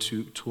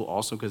Devo tool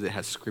also because it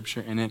has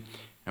scripture in it,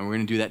 and we're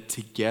going to do that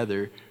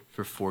together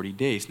for 40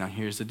 days. Now,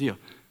 here's the deal.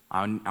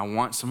 I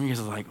want some of you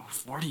guys are like,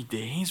 40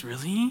 days,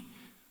 really?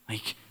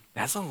 Like,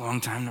 that's a long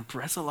time to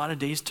pray. That's a lot of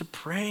days to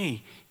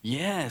pray.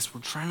 Yes,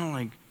 we're trying to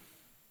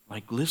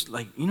like lift,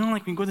 like, you know,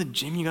 like when you go to the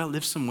gym, you got to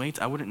lift some weights.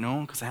 I wouldn't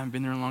know because I haven't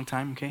been there in a long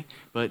time, okay?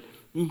 But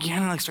you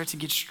kind of like start to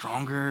get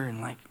stronger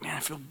and like, man, I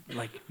feel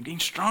like I'm getting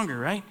stronger,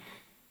 right?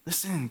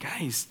 Listen,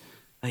 guys,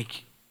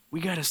 like, we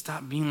got to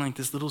stop being like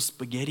this little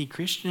spaghetti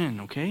Christian,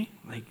 okay?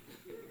 Like,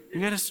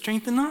 You got to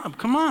strengthen up.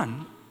 Come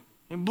on.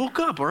 And bulk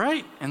up, all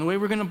right? And the way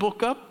we're going to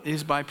bulk up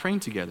is by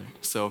praying together.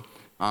 So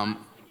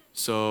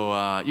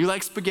you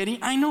like spaghetti?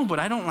 I know, but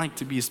I don't like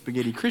to be a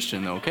spaghetti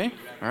Christian, though, okay?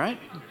 All right?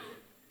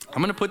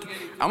 I'm gonna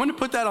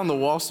put that on the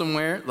wall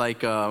somewhere,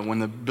 like when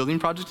the building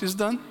project is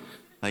done.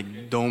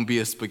 Like, don't be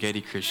a spaghetti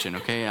Christian,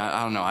 okay?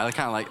 I don't know. I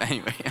kind of like,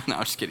 anyway. No,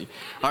 I'm just kidding.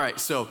 All right,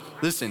 so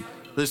listen.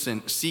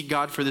 Seek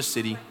God for the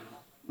city.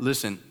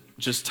 Listen,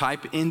 just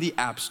type in the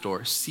App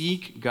Store,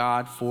 Seek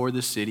God for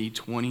the City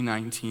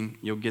 2019.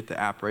 You'll get the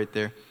app right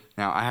there.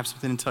 Now, I have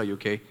something to tell you,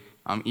 okay?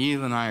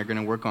 Eve and I are going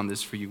to work on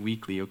this for you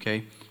weekly,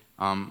 okay?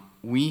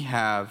 We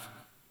have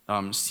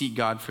Seek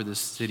God for the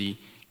City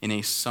in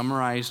a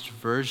summarized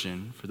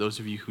version for those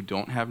of you who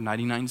don't have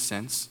 99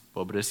 cents,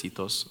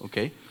 pobrecitos,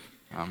 okay?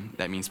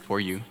 That means poor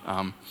you.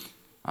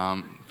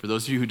 For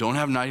those of you who don't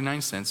have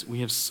 99 cents, we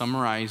have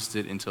summarized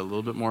it into a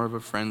little bit more of a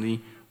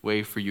friendly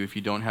way for you if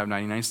you don't have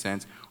 99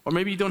 cents. Or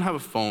maybe you don't have a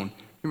phone.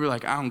 Maybe you're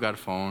like, I don't got a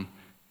phone.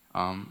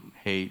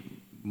 Hey,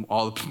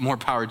 all the more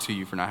power to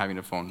you for not having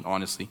a phone,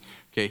 honestly.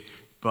 Okay,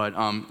 but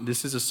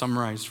this is a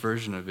summarized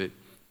version of it,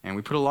 and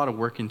we put a lot of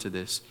work into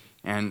this.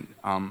 And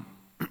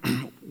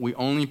we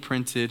only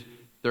printed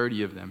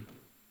 30 of them.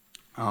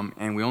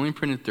 And we only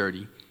printed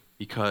 30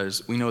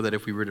 because we know that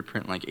if we were to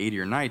print like 80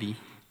 or 90,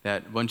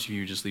 that a bunch of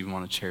you just leave them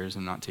on the chairs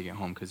and not take it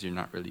home because you're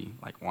not really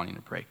like wanting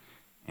to pray.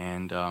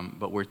 And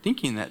but we're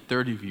thinking that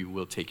 30 of you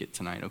will take it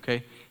tonight,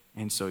 okay?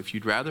 And so if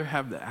you'd rather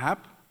have the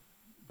app,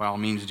 by all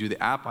means do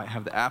the app. I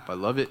have the app. I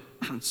love it.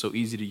 It's so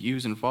easy to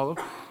use and follow.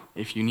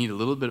 If you need a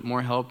little bit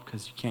more help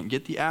because you can't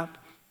get the app,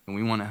 then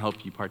we want to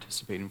help you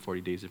participate in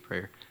 40 Days of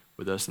Prayer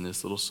with us in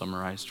this little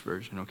summarized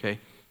version, okay?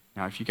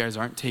 Now, if you guys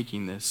aren't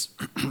taking this,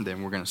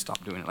 then we're going to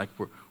stop doing it. Like,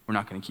 we're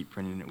not going to keep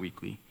printing it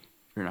weekly.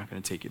 You're not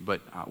going to take it,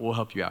 but we'll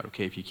help you out,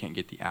 okay, if you can't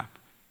get the app.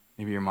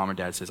 Maybe your mom or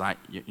dad says,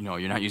 you're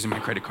not using my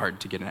credit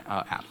card to get an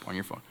app on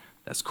your phone.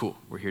 That's cool.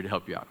 We're here to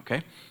help you out,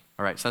 okay?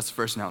 All right, so that's the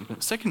first announcement.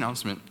 The second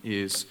announcement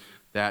is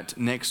that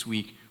next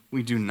week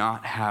we do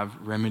not have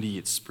Remedy.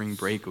 It's spring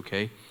break,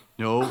 okay?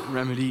 No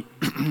Remedy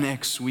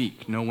next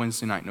week. No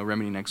Wednesday night. No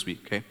Remedy next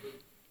week, okay?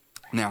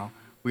 Now,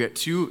 we got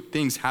two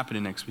things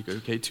happening next week,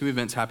 okay? Two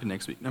events happen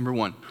next week. Number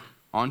one,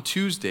 on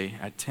Tuesday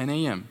at 10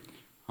 a.m.,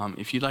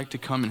 if you'd like to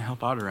come and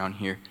help out around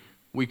here,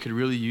 we could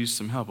really use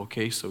some help,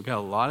 okay? So we got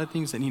a lot of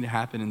things that need to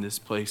happen in this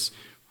place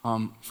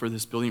for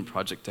this building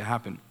project to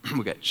happen.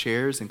 We got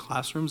chairs and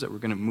classrooms that we're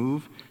going to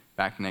move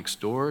back next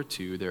door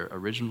to their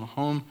original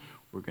home.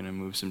 We're going to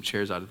move some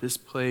chairs out of this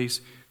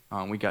place.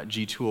 We got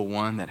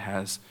G201 that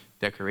has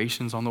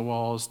decorations on the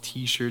walls,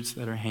 T-shirts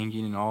that are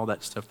hanging, and all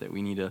that stuff that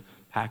we need to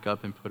pack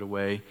up and put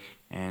away,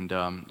 and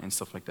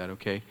stuff like that,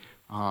 okay?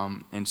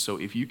 And so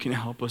if you can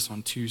help us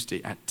on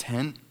Tuesday at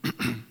 10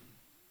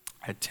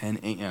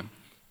 a.m.,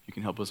 you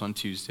can help us on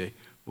Tuesday.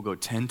 We'll go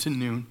 10 to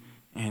noon,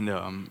 and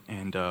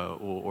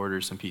we'll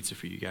order some pizza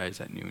for you guys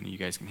at noon. You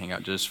guys can hang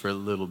out just for a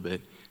little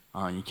bit.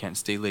 You can't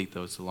stay late,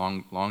 though. It's a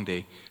long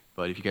day.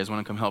 But if you guys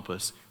want to come help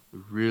us, we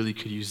really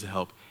could use the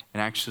help.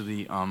 And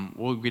actually,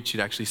 we'll get you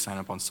to actually sign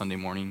up on Sunday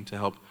morning to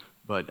help.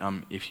 But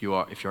if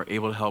you're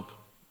able to help,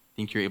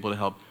 think you're able to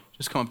help,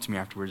 just come up to me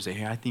afterwards and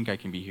say, hey, I think I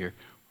can be here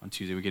on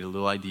Tuesday. We get a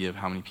little idea of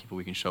how many people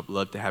we can show up.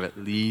 Love to have at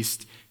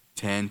least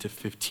 10 to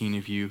 15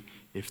 of you.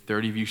 If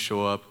 30 of you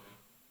show up,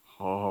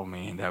 oh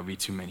man, that would be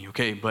too many,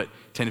 okay? But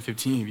 10 to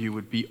 15 of you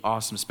would be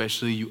awesome,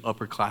 especially you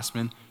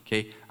upperclassmen,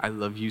 okay? I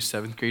love you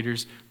 7th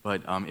graders,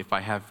 but if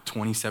I have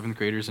 20 7th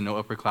graders and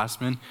no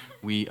upperclassmen,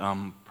 we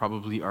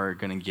probably are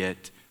gonna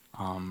get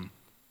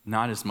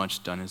not as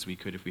much done as we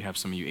could if we have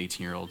some of you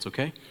 18-year-olds,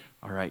 okay?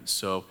 All right,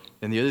 so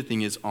then the other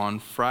thing is on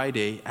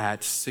Friday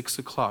at 6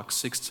 o'clock,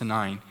 6 to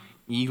 9,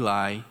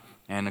 Eli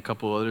and a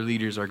couple other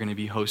leaders are gonna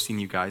be hosting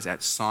you guys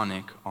at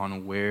Sonic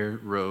on Ware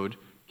Road,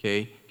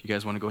 okay? If you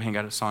guys want to go hang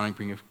out at Sonic,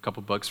 bring a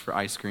couple bucks for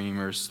ice cream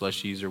or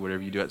slushies or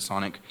whatever you do at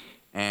Sonic,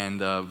 and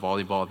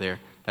volleyball there.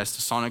 That's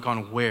the Sonic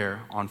on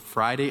Ware on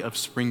Friday of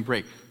spring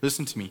break.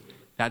 Listen to me.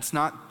 That's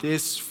not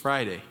this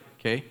Friday,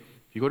 okay?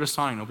 If you go to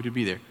Sonic, nobody will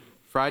be there.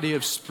 Friday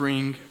of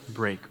spring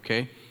break,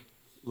 okay?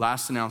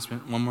 Last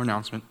announcement, one more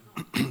announcement,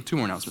 two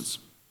more announcements.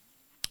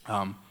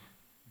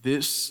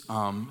 This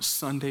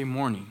Sunday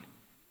morning,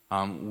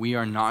 we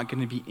are not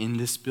going to be in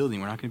this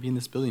building. We're not going to be in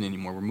this building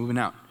anymore. We're moving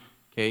out.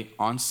 Okay,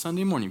 on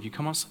Sunday morning, if you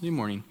come on Sunday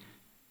morning,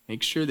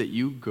 make sure that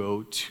you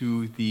go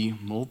to the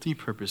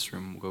multi-purpose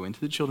room. We'll go into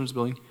the children's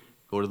building,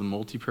 go to the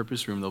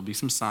multi-purpose room. There'll be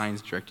some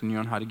signs directing you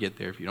on how to get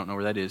there if you don't know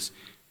where that is.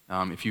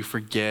 If you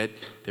forget,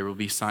 there will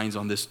be signs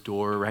on this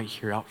door right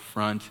here out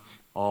front.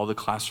 All the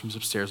classrooms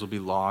upstairs will be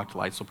locked.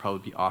 Lights will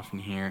probably be off in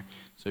here.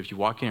 So if you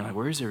walk in, you're like,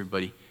 where is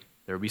everybody?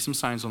 There will be some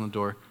signs on the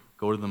door.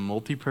 Go to the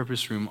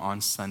multi-purpose room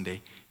on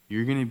Sunday.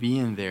 You're going to be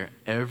in there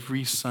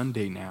every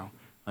Sunday now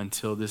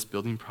until this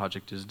building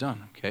project is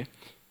done, okay?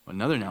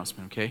 Another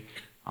announcement, okay?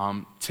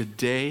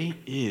 Today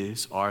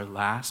is our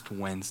last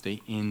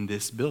Wednesday in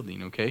this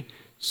building, okay?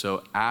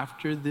 So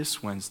after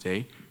this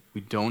Wednesday, we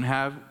don't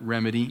have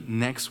Remedy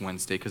next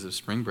Wednesday because of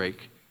spring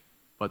break,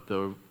 but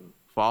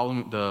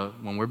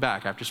when we're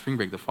back after spring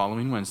break, the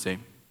following Wednesday,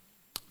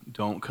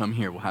 don't come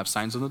here. We'll have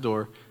signs on the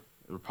door.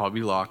 It'll probably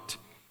be locked.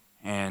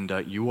 And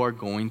you are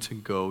going to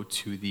go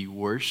to the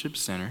worship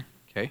center,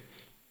 okay?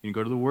 You can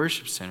go to the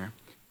worship center,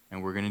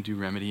 and we're going to do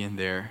Remedy in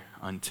there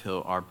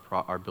until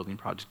our building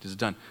project is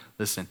done.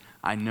 Listen,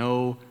 I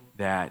know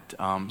that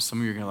some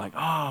of you are going to like,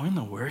 oh, in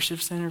the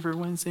worship center for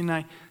Wednesday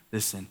night?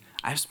 Listen,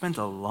 I've spent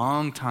a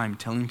long time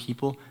telling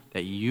people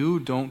that you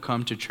don't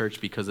come to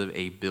church because of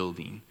a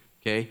building,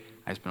 okay?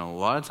 I spent a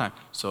lot of time.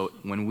 So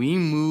when we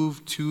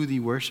move to the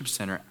worship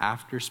center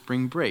after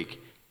spring break,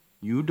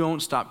 you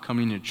don't stop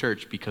coming to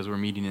church because we're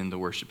meeting in the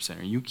worship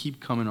center. You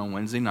keep coming on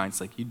Wednesday nights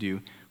like you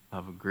do.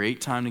 We'll have a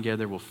great time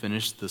together. We'll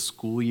finish the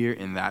school year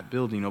in that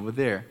building over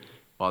there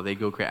while they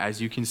go crazy.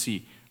 As you can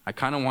see, I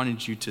kind of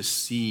wanted you to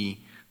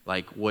see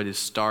like what is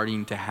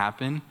starting to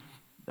happen.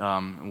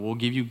 We'll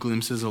give you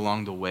glimpses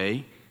along the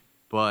way,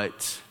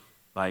 but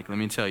like let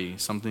me tell you,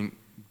 something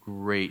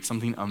great,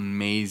 something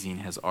amazing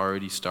has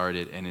already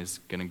started and is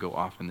going to go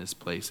off in this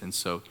place. And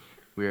so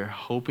we're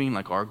hoping,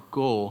 like our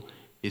goal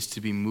is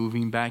to be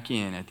moving back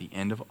in at the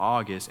end of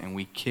August, and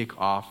we kick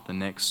off the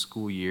next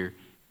school year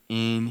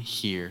in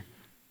here.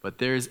 But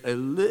there's a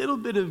little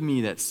bit of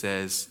me that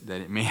says that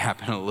it may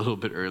happen a little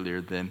bit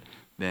earlier than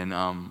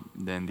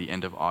the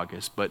end of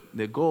August. But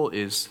the goal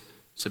is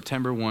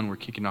September 1, we're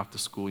kicking off the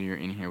school year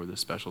in here with a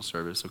special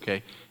service,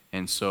 okay?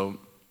 And so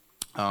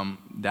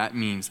that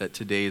means that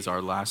today is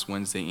our last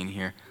Wednesday in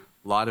here.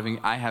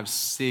 I have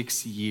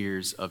 6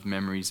 years of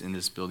memories in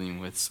this building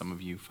with some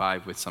of you,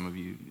 5 with some of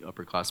you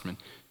upperclassmen,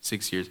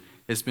 6 years.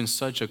 It's been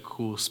such a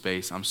cool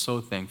space. I'm so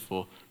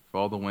thankful for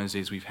all the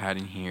Wednesdays we've had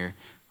in here.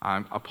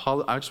 I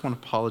just want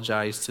to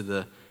apologize to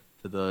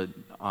the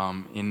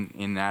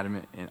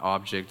inanimate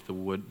object,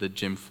 the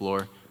gym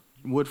floor,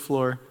 wood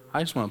floor.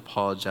 I just want to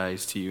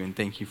apologize to you and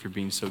thank you for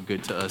being so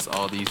good to us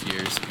all these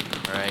years.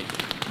 All right,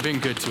 you've been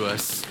good to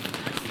us.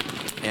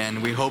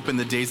 And we hope in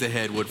the days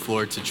ahead, Wood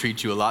Floor, to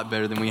treat you a lot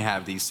better than we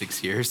have these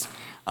 6 years.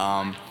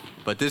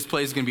 But this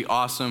place is going to be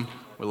awesome.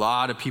 A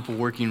lot of people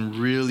working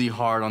really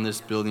hard on this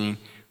building.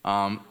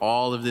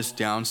 All of this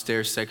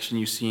downstairs section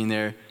you see in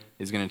there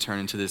is going to turn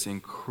into this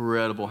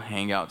incredible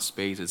hangout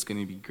space. It's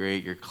going to be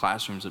great. Your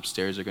classrooms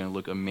upstairs are going to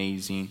look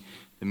amazing.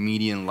 The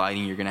media and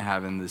lighting you're going to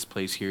have in this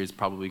place here is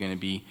probably going to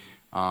be,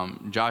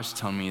 Josh is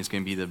telling me it's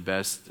going to be the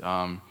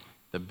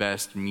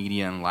best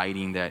media and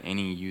lighting that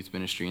any youth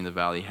ministry in the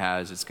Valley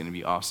has. It's going to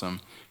be awesome.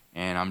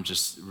 And I'm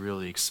just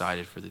really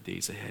excited for the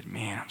days ahead.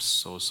 Man, I'm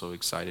so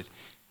excited.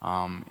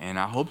 And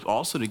I hope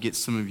also to get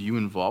some of you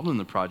involved in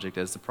the project.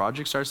 As the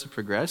project starts to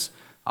progress,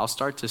 I'll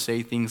start to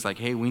say things like,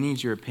 hey, we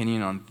need your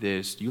opinion on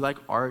this. Do you like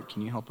art?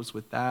 Can you help us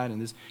with that?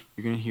 And this,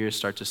 you're going to hear us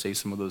start to say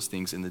some of those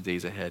things in the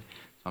days ahead.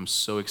 So I'm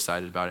so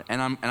excited about it.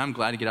 And I'm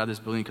glad to get out of this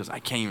building because I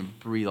can't even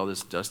breathe all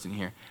this dust in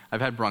here.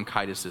 I've had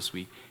bronchitis this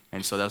week.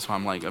 And so that's why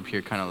I'm like up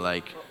here kind of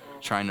like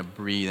trying to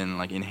breathe and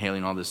like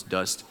inhaling all this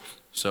dust.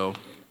 So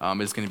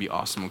it's going to be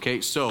awesome,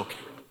 okay? So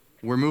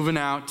we're moving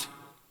out.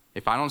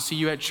 If I don't see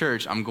you at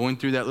church, I'm going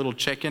through that little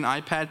check-in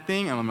iPad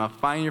thing, and I'm going to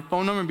find your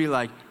phone number and be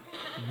like,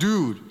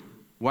 dude,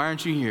 why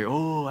aren't you here?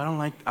 Oh, I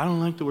don't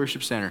like the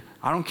worship center.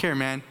 I don't care,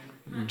 man.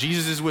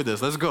 Jesus is with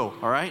us. Let's go,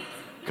 all right?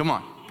 Come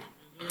on.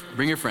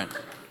 Bring your friend,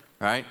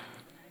 all right?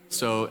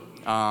 So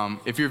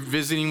if you're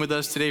visiting with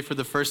us today for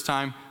the first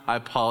time, I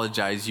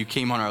apologize. You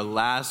came on our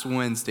last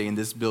Wednesday in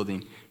this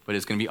building, but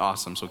it's going to be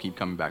awesome, so keep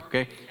coming back,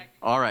 okay?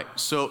 All right,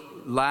 so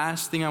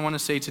last thing I want to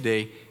say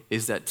today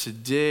is that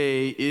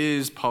today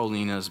is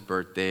Paulina's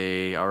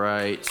birthday, all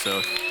right?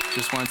 So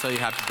just want to tell you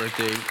happy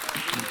birthday.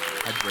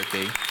 Happy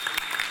birthday.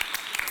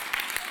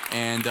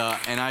 And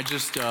I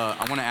just, I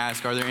want to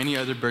ask, are there any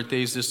other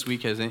birthdays this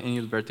week? Has any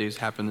of the birthdays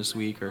happened this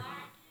week? Or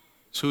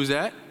so who's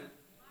that?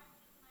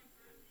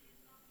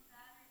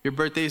 Your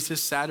birthday is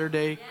this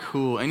Saturday?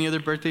 Cool. Any other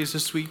birthdays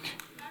this week?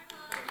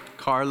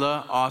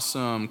 Carla?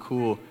 Awesome.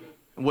 Cool.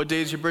 What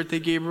day is your birthday,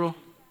 Gabriel?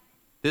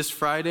 This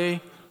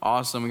Friday?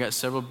 Awesome. We got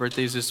several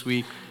birthdays this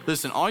week.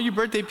 Listen, all you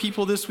birthday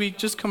people this week,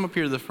 just come up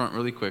here to the front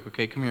really quick,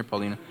 okay? Come here,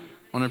 Paulina.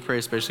 I want to pray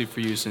especially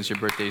for you since your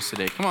birthday is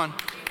today. Come on.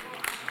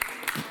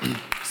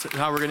 So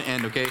how we're going to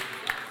end, okay?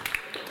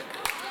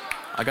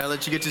 I got to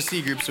let you get to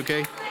C groups,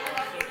 okay?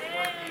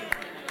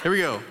 Here we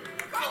go.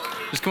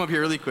 Just come up here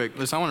really quick.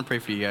 Listen, I want to pray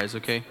for you guys,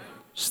 okay?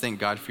 Just thank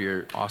God for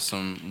your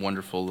awesome,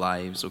 wonderful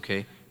lives,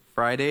 okay?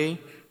 Friday,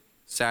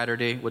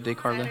 Saturday, what day,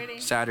 Carla?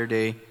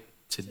 Saturday,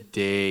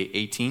 today,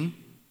 18?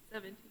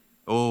 17.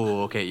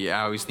 Oh, okay, yeah,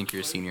 I always think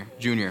you're a senior.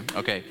 Junior,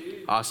 okay,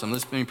 awesome.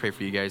 Let me pray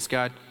for you guys.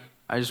 God,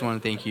 I just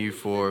want to thank you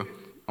for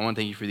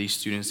these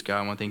students, God.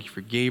 I want to thank you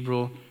for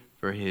Gabriel,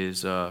 for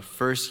his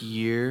first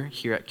year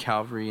here at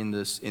Calvary in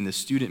the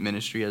student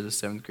ministry as a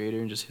 7th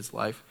grader and just his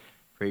life.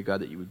 Pray,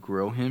 God, that you would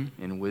grow him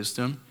in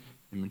wisdom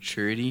and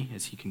maturity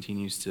as he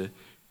continues to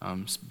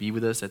be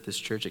with us at this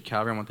church at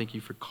Calvary. I want to thank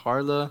you for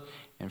Carla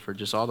and for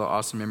just all the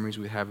awesome memories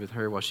we have with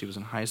her while she was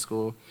in high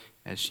school,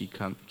 as she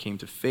came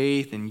to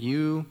faith in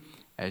you,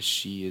 as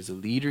she is a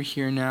leader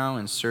here now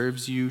and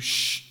serves you.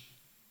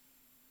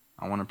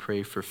 I want to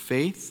pray for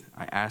Faith.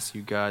 I ask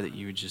you, God, that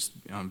you would just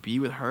be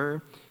with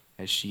her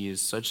as she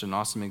is such an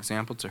awesome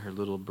example to her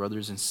little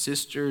brothers and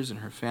sisters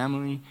and her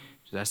family.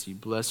 Just ask you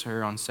bless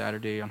her on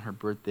Saturday, on her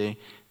birthday.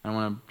 I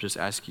want to just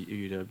ask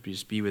you to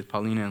just be with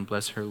Paulina and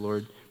bless her,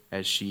 Lord,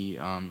 as she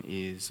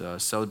is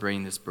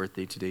celebrating this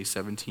birthday today,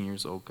 17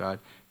 years old, God.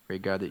 Pray,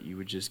 God, that you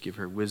would just give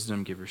her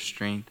wisdom, give her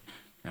strength,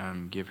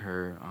 give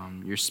her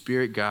your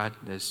spirit, God,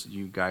 as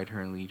you guide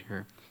her and lead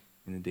her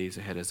in the days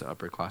ahead as an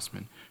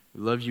upperclassman.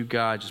 We love you,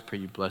 God. Just pray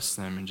you bless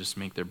them and just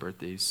make their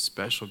birthdays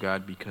special,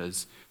 God,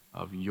 because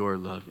of your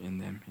love in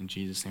them. In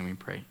Jesus' name we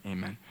pray.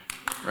 Amen.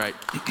 Right.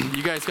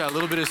 You guys got a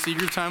little bit of C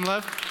group time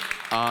left.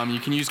 You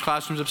can use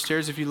classrooms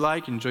upstairs if you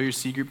like. Enjoy your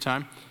C group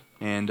time,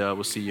 and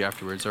we'll see you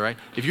afterwards, all right?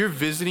 If you're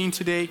visiting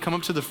today, come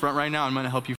up to the front right now. I'm going to help you